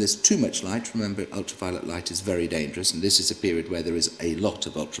 When there's too much light, remember ultraviolet light is very dangerous, and this is a period where there is a lot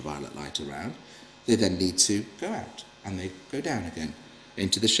of ultraviolet light around, they then need to go out, and they go down again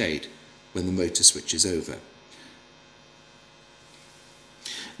into the shade when the motor switches over.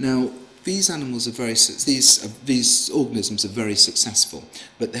 Now, these animals are these organisms are very successful,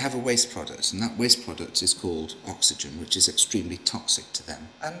 but they have a waste product, and that waste product is called oxygen, which is extremely toxic to them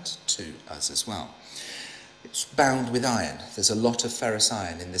and to us as well. It's bound with iron. There's a lot of ferrous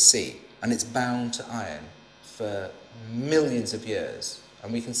iron in the sea, and it's bound to iron for millions of years.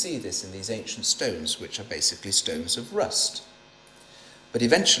 And we can see this in these ancient stones, which are basically stones of rust. But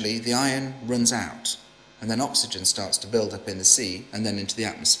eventually the iron runs out, and then oxygen starts to build up in the sea and then into the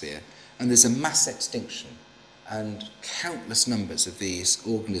atmosphere. And there's a mass extinction, and countless numbers of these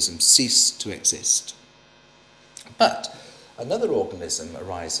organisms cease to exist. But another organism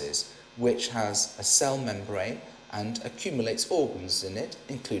arises which has a cell membrane and accumulates organs in it,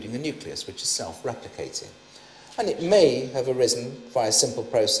 including a nucleus, which is self-replicating. And it may have arisen by a simple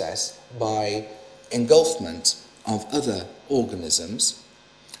process by engulfment of other organisms,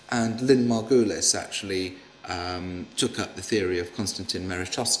 and Lynn Margulis actually took up the theory of Konstantin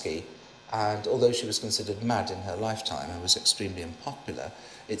Mereshkovsky, and although she was considered mad in her lifetime and was extremely unpopular,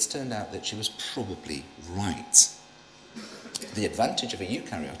 it's turned out that she was probably right. The advantage of a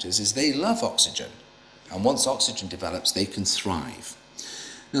eukaryote is they love oxygen, and once oxygen develops, they can thrive.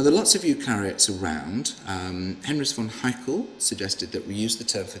 Now, there are lots of eukaryotes around. Henrys von Haeckel suggested that we use the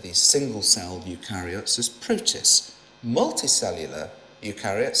term for these single-cell eukaryotes as protists. Multicellular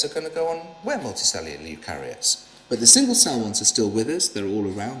eukaryotes are going to go on, we're multicellular eukaryotes. But the single-cell ones are still with us. They're all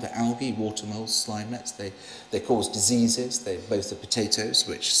around. They're algae, water moles, slime nets. They cause diseases. They both are potatoes,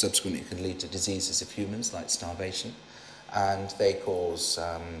 which subsequently can lead to diseases of humans, like starvation. And they cause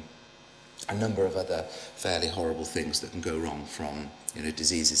a number of other fairly horrible things that can go wrong, from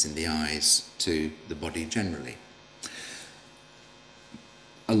diseases in the eyes to the body generally.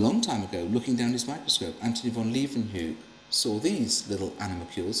 A long time ago, looking down his microscope, Antony von Leeuwenhoek saw these little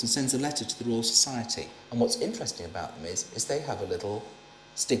animalcules and sends a letter to the Royal Society. And what's interesting about them is they have a little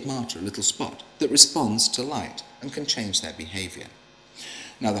stigmata, a little spot, that responds to light and can change their behaviour.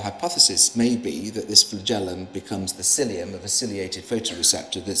 Now, the hypothesis may be that this flagellum becomes the cilium of a ciliated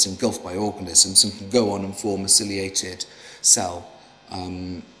photoreceptor that's engulfed by organisms and can go on and form a ciliated cell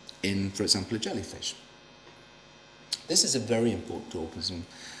in, for example, a jellyfish. This is a very important organism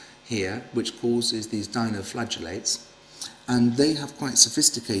here, which causes these dinoflagellates, And they have quite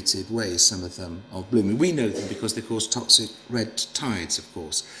sophisticated ways, some of them, of blooming. We know them because they cause toxic red tides, of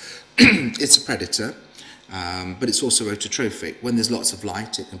course. It's a predator, but it's also autotrophic. When there's lots of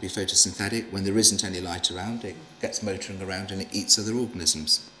light, it can be photosynthetic. When there isn't any light around, it gets motoring around and it eats other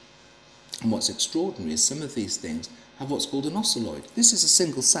organisms. And what's extraordinary is some of these things have what's called an ocelloid. This is a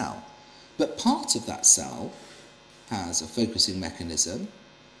single cell, but part of that cell has a focusing mechanism,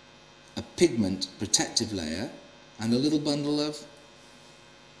 a pigment protective layer, and a little bundle of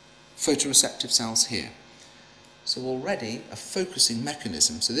photoreceptive cells here. So already a focusing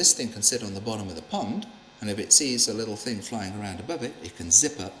mechanism. So this thing can sit on the bottom of the pond, and if it sees a little thing flying around above it, it can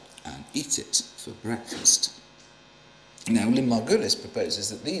zip up and eat it for breakfast. Now, Lynn Margulis proposes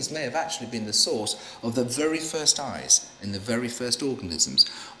that these may have actually been the source of the very first eyes in the very first organisms,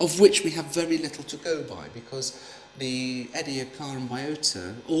 of which we have very little to go by, because the Ediacara and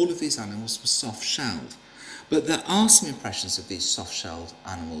biota, all of these animals were soft-shelled. But there are some impressions of these soft-shelled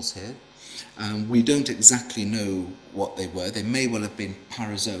animals here. We don't exactly know what they were. They may well have been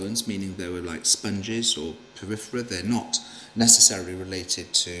parazoans, meaning they were like sponges or porifera. They're not necessarily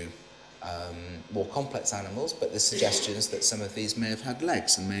related to more complex animals, but there's suggestions that some of these may have had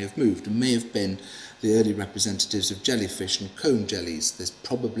legs and may have moved and may have been the early representatives of jellyfish and cone jellies. There's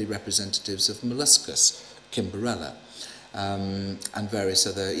probably representatives of molluscus, Kimberella, and various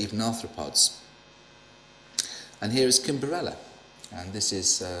other even arthropods. And here is Kimberella, and this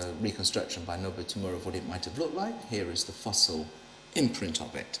is a reconstruction by Nobu Tamura of what it might have looked like. Here is the fossil imprint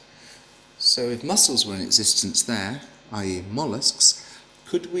of it. So if mussels were in existence there, i.e. mollusks,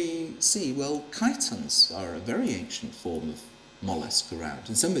 could we see, well, chitons are a very ancient form of mollusk around,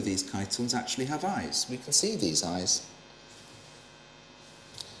 and some of these chitons actually have eyes. We can see these eyes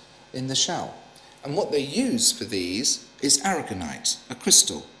in the shell. And what they use for these is aragonite, a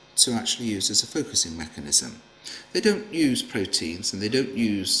crystal, to actually use as a focusing mechanism. They don't use proteins and they don't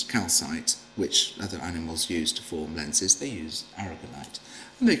use calcite, which other animals use to form lenses. They use aragonite.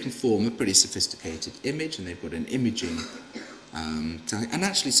 And they can form a pretty sophisticated image, and they've got an imaging and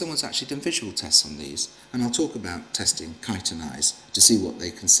actually someone's actually done visual tests on these, and I'll talk about testing chiton eyes to see what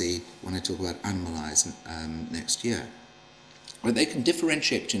they can see when I talk about animal eyes next year. But they can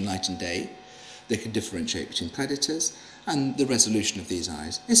differentiate between night and day, they can differentiate between predators, and the resolution of these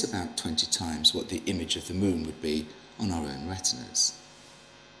eyes is about 20 times what the image of the moon would be on our own retinas.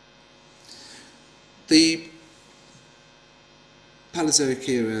 The Paleozoic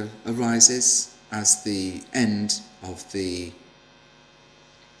era arises as the end of the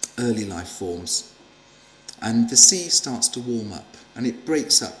early life forms, and the sea starts to warm up and it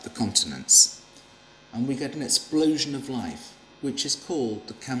breaks up the continents, and we get an explosion of life which is called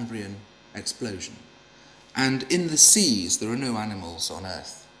the Cambrian explosion. And in the seas there are no animals on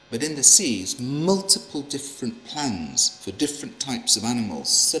Earth, but in the seas multiple different plans for different types of animals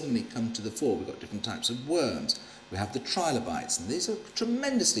suddenly come to the fore. We've got different types of worms, we have the trilobites, and these are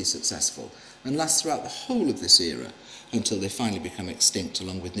tremendously successful and last throughout the whole of this era until they finally become extinct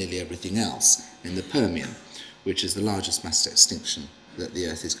along with nearly everything else in the Permian, which is the largest mass extinction that the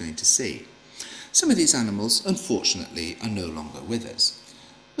Earth is going to see. Some of these animals, unfortunately, are no longer with us.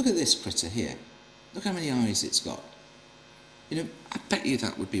 Look at this critter here. Look how many eyes it's got. You know, I bet you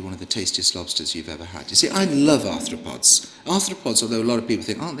that would be one of the tastiest lobsters you've ever had. You see, I love arthropods. Arthropods, although a lot of people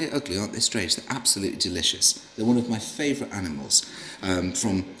think, aren't they ugly, aren't they strange? They're absolutely delicious. They're one of my favourite animals,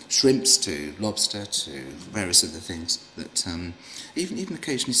 from shrimps to lobster to various other things, that even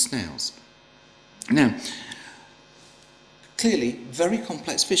occasionally snails. Now, clearly, very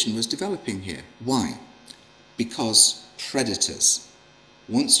complex vision was developing here. Why? Because predators.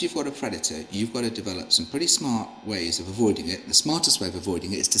 Once you've got a predator, you've got to develop some pretty smart ways of avoiding it. The smartest way of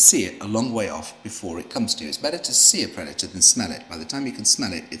avoiding it is to see it a long way off before it comes to you. It's better to see a predator than smell it. By the time you can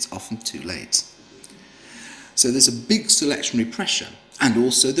smell it, it's often too late. So there's a big selectionary pressure, and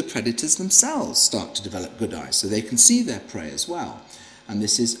also the predators themselves start to develop good eyes, so they can see their prey as well. And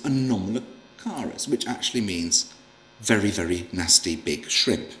this is anomalocaris, which actually means very, very nasty big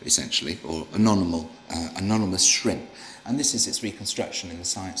shrimp, essentially, or anonymous shrimp. And this is its reconstruction in the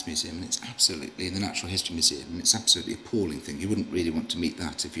Science Museum, and it's absolutely, in the Natural History Museum, and it's absolutely appalling thing. You wouldn't really want to meet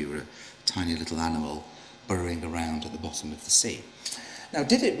that if you were a tiny little animal burrowing around at the bottom of the sea. Now,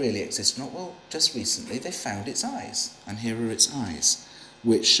 did it really exist or not? Well, just recently they found its eyes, and here are its eyes,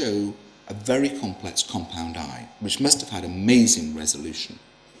 which show a very complex compound eye, which must have had amazing resolution.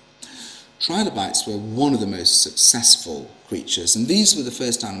 Trilobites were one of the most successful creatures, and these were the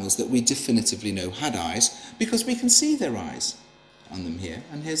first animals that we definitively know had eyes, because we can see their eyes on them here,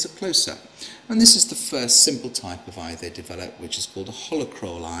 and here's a close-up. And this is the first simple type of eye they developed, which is called a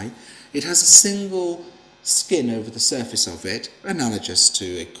holocrol eye. It has a single skin over the surface of it, analogous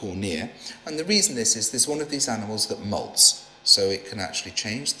to a cornea. And the reason this is, there's one of these animals that molts, so it can actually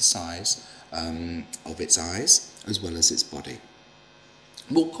change the size of its eyes as well as its body.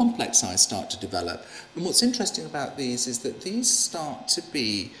 More complex eyes start to develop, and what's interesting about these is that these start to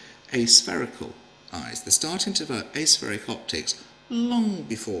be aspherical eyes. They're starting to develop aspheric optics long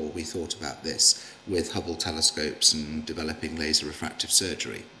before we thought about this with Hubble telescopes and developing laser refractive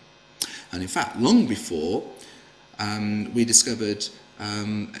surgery. And in fact, long before we discovered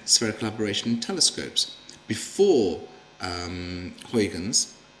spherical aberration in telescopes. Before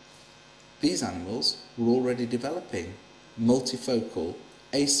Huygens, these animals were already developing multifocal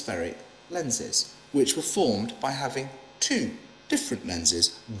aspheric lenses, which were formed by having two different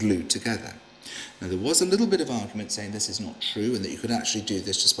lenses glued together. Now, there was a little bit of argument saying this is not true and that you could actually do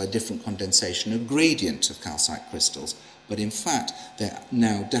this just by different condensation, a gradient of calcite crystals, but in fact they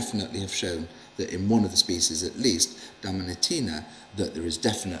now definitely have shown that in one of the species at least, Damonitina, that there is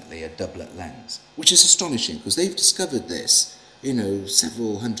definitely a doublet lens, which is astonishing because they've discovered this,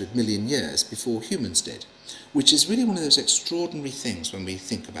 several 100 million years before humans did, which is really one of those extraordinary things when we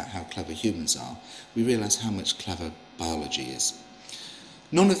think about how clever humans are. We realise how much clever biology is.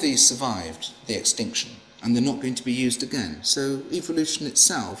 None of these survived the extinction, and they're not going to be used again. So evolution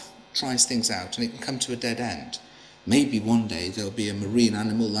itself tries things out, and it can come to a dead end. Maybe one day there'll be a marine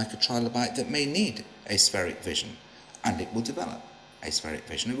animal like a trilobite that may need aspheric vision, and it will develop aspheric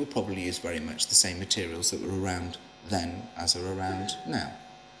vision. It will probably use very much the same materials that were around then as are around now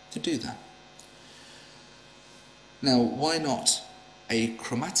to do that. Now, why not a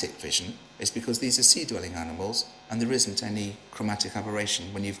chromatic vision? It's because these are sea-dwelling animals and there isn't any chromatic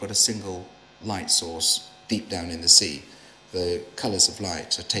aberration when you've got a single light source deep down in the sea. The colours of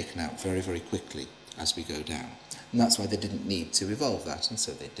light are taken out very, very quickly as we go down. And that's why they didn't need to evolve that, and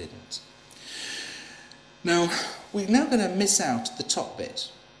so they didn't. Now, we're now going to miss out the top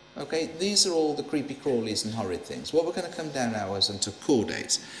bit. Okay, these are all the creepy crawlies and horrid things. What we're going to come down now is onto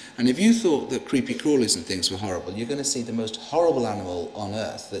chordates. And if you thought that creepy crawlies and things were horrible, you're going to see the most horrible animal on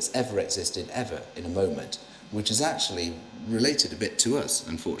Earth that's ever existed, ever, in a moment, which is actually related a bit to us,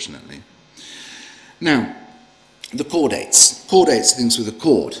 unfortunately. Now, the chordates. Chordates are things with a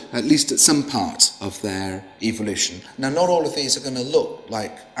chord, at least at some part of their evolution. Now, not all of these are going to look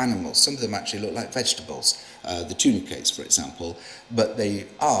like animals. Some of them actually look like vegetables. The tunicates, for example, but they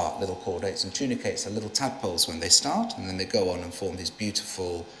are little chordates, and tunicates are little tadpoles when they start, and then they go on and form these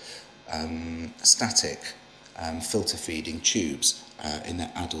beautiful static filter-feeding tubes in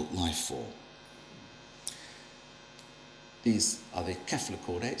their adult life form. These are the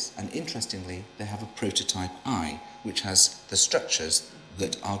cephalochordates, and interestingly, they have a prototype eye, which has the structures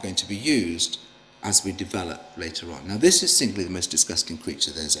that are going to be used as we develop later on. Now, this is simply the most disgusting creature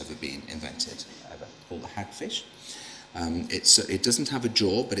that has ever been invented, ever, called the hagfish. It doesn't have a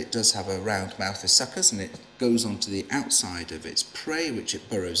jaw, but it does have a round mouth with suckers, and it goes onto the outside of its prey, which it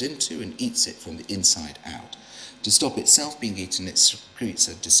burrows into and eats it from the inside out. To stop itself being eaten, it secretes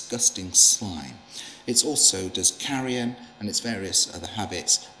a disgusting slime. It also does carrion, and its various other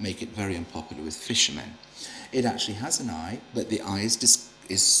habits make it very unpopular with fishermen. It actually has an eye, but the eye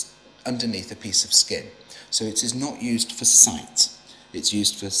is underneath a piece of skin. So it is not used for sight. It's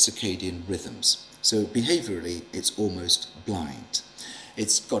used for circadian rhythms. So behaviourally, it's almost blind.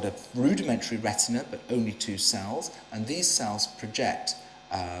 It's got a rudimentary retina, but only 2 cells, and these cells project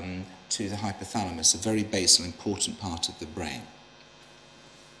to the hypothalamus, a very basal, important part of the brain.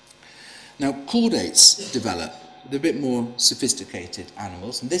 Now, chordates develop. They're a bit more sophisticated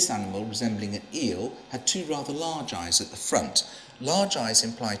animals, and this animal, resembling an eel, had 2 rather large eyes at the front. Large eyes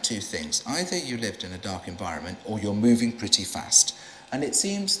imply 2 things. Either you lived in a dark environment, or you're moving pretty fast. And it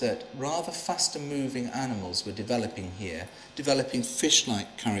seems that rather faster moving animals were developing here, developing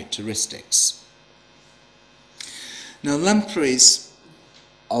fish-like characteristics. Now, lampreys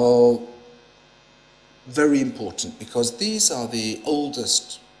are very important because these are the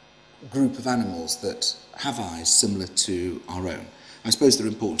oldest group of animals that have eyes similar to our own. I suppose they're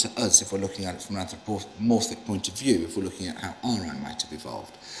important to us if we're looking at it from an anthropomorphic point of view, if we're looking at how our eye might have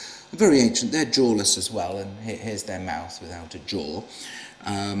evolved. They're very ancient, they're jawless as well, and here's their mouth without a jaw.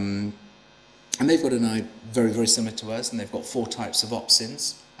 And they've got an eye very, very similar to us, and they've got 4 types of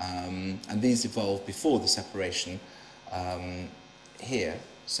opsins, and these evolved before the separation here.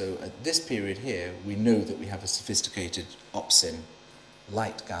 So at this period here, we know that we have a sophisticated opsin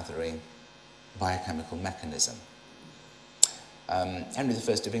light-gathering biochemical mechanism. Henry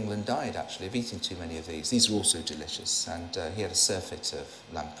I of England died, actually, of eating too many of these. These are also delicious, and he had a surfeit of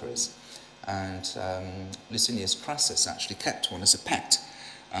lampreys. And Licinius Crassus actually kept one as a pet,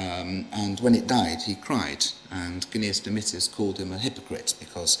 and when it died, he cried, and Guineus Domitis called him a hypocrite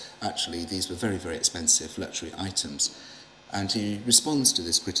because actually these were very, very expensive luxury items. And he responds to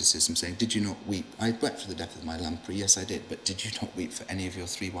this criticism saying, "Did you not weep? I wept for the death of my lamprey, yes I did, but did you not weep for any of your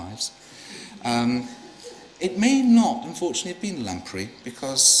 3 wives?" It may not, unfortunately, have been a lamprey,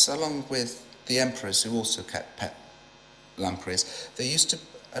 because along with the emperors who also kept pet lampreys, they used to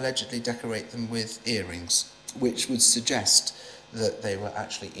allegedly decorate them with earrings, which would suggest that they were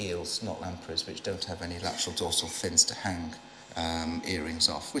actually eels, not lampreys, which don't have any lateral dorsal fins to hang earrings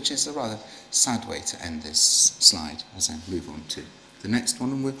off, which is a rather sad way to end this slide as I move on to the next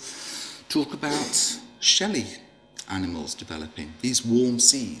one, and we'll talk about shelly animals developing, these warm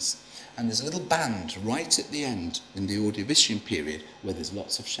seas. And there's a little band right at the end in the Ordovician period where there's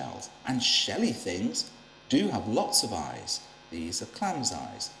lots of shells. And shelly things do have lots of eyes. These are clams'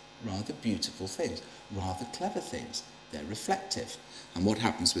 eyes, rather beautiful things, rather clever things. They're reflective. And what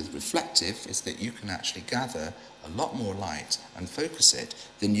happens with reflective is that you can actually gather a lot more light and focus it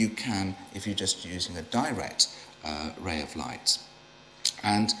than you can if you're just using a direct ray of light.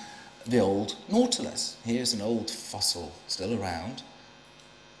 And the old Nautilus. Here's an old fossil still around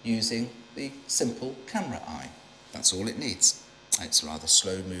using the simple camera eye. That's all it needs. It's rather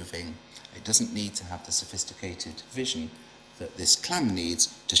slow moving. It doesn't need to have the sophisticated vision that this clam needs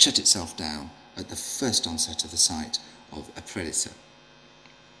to shut itself down at the first onset of the sight of a predator.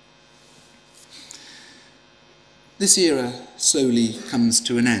 This era slowly comes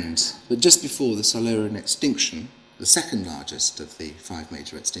to an end, but just before the Silurian extinction, the second largest of the 5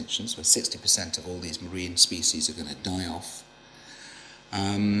 major extinctions, where 60% of all these marine species are going to die off,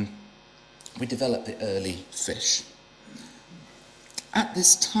 we developed the early fish. At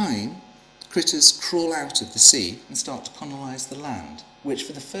this time, critters crawl out of the sea and start to colonise the land, which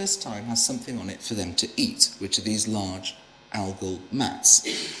for the first time has something on it for them to eat, which are these large algal mats.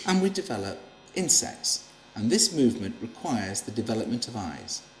 And we develop insects. And this movement requires the development of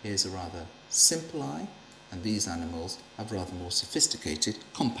eyes. Here's a rather simple eye, and these animals have rather more sophisticated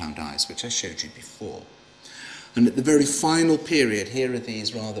compound eyes, which I showed you before. And at the very final period, here are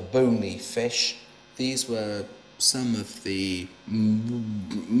these rather bony fish. These were some of the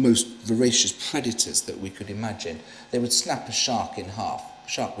most voracious predators that we could imagine. They would snap a shark in half. A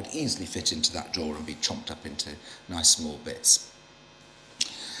shark would easily fit into that jaw and be chomped up into nice small bits.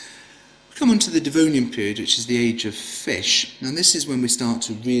 We come on to the Devonian period, which is the age of fish. And this is when we start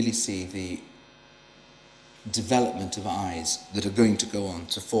to really see the development of eyes that are going to go on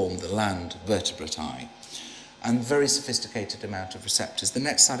to form the land vertebrate eye. And very sophisticated amount of receptors. The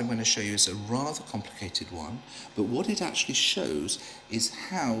next slide I'm going to show you is a rather complicated one, but what it actually shows is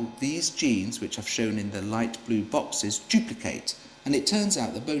how these genes, which I've shown in the light blue boxes, duplicate. And it turns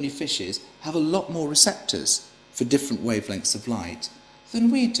out that bony fishes have a lot more receptors for different wavelengths of light than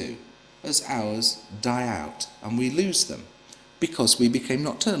we do, as ours die out and we lose them, because we became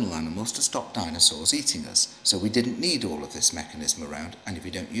nocturnal animals to stop dinosaurs eating us. So we didn't need all of this mechanism around, and if you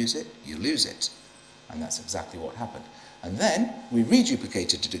don't use it, you lose it. And that's exactly what happened. And then we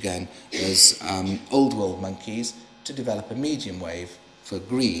reduplicated it again as old world monkeys to develop a medium wave for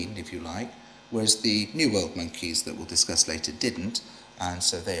green, if you like, whereas the new world monkeys that we'll discuss later didn't, and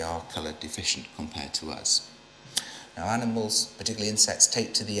so they are colour deficient compared to us. Now animals, particularly insects,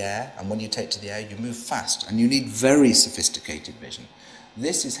 take to the air, and when you take to the air you move fast, and you need very sophisticated vision.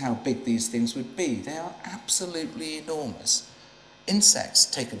 This is how big these things would be. They are absolutely enormous. Insects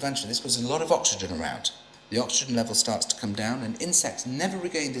take advantage of this because there's a lot of oxygen around. The oxygen level starts to come down, and insects never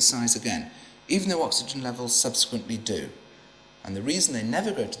regain this size again, even though oxygen levels subsequently do. And the reason they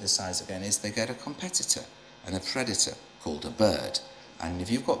never go to this size again is they get a competitor and a predator called a bird. And if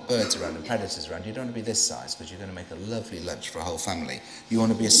you've got birds around and predators around, you don't want to be this size because you're going to make a lovely lunch for a whole family. You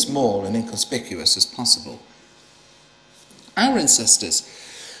want to be as small and inconspicuous as possible. Our ancestors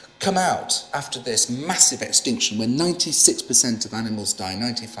come out after this massive extinction when 96% of animals die,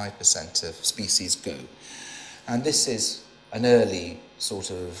 95% of species go. And this is an early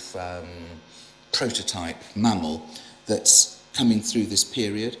sort of prototype mammal that's coming through this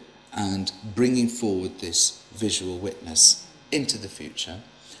period and bringing forward this visual witness into the future.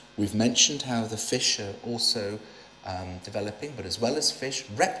 We've mentioned how the fish are also developing, but as well as fish,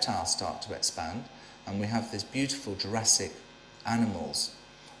 reptiles start to expand, and we have these beautiful Jurassic animals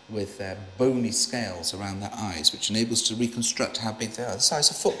with their bony scales around their eyes, which enables to reconstruct how big they are. The size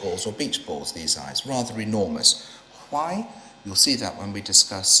of footballs or beach balls, these eyes, rather enormous. Why? You'll see that when we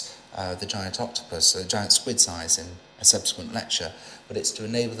discuss the giant octopus, the giant squid's eyes in a subsequent lecture, but it's to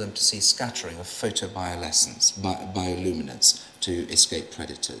enable them to see scattering of photobioluminescence to escape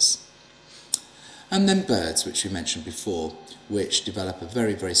predators. And then birds, which we mentioned before, which develop a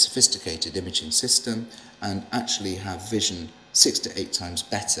very, very sophisticated imaging system and actually have vision 6 to 8 times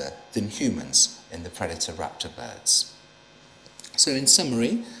better than humans in the predator-raptor birds. So in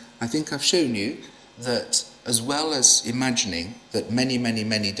summary, I think I've shown you that as well as imagining that many, many,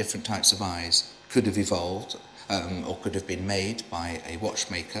 many different types of eyes could have evolved or could have been made by a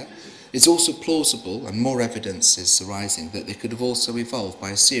watchmaker, it's also plausible, and more evidence is arising, that they could have also evolved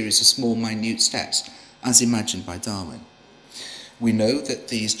by a series of small, minute steps, as imagined by Darwin. We know that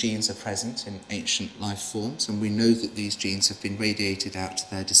these genes are present in ancient life forms, and we know that these genes have been radiated out to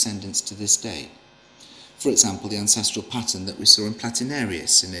their descendants to this day. For example, the ancestral pattern that we saw in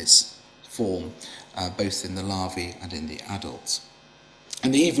Platinarius in its form, both in the larvae and in the adults.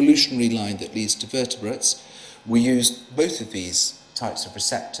 And the evolutionary line that leads to vertebrates, we used both of these types of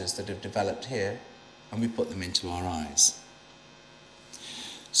receptors that have developed here, and we put them into our eyes.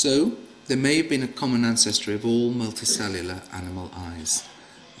 So, there may have been a common ancestry of all multicellular animal eyes,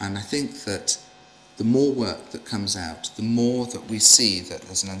 and I think that the more work that comes out, the more that we see that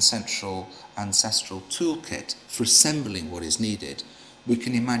there's an ancestral toolkit for assembling what is needed, we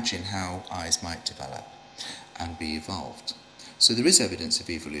can imagine how eyes might develop and be evolved. So there is evidence of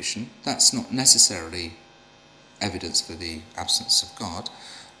evolution. That's not necessarily evidence for the absence of God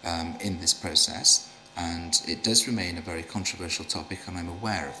in this process, and it does remain a very controversial topic, and I'm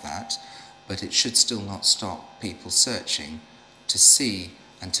aware of that, but it should still not stop people searching to see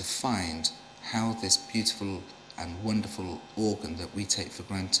and to find how this beautiful and wonderful organ that we take for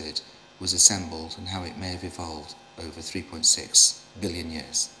granted was assembled and how it may have evolved over 3.6 billion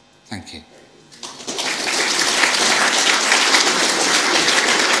years. Thank you.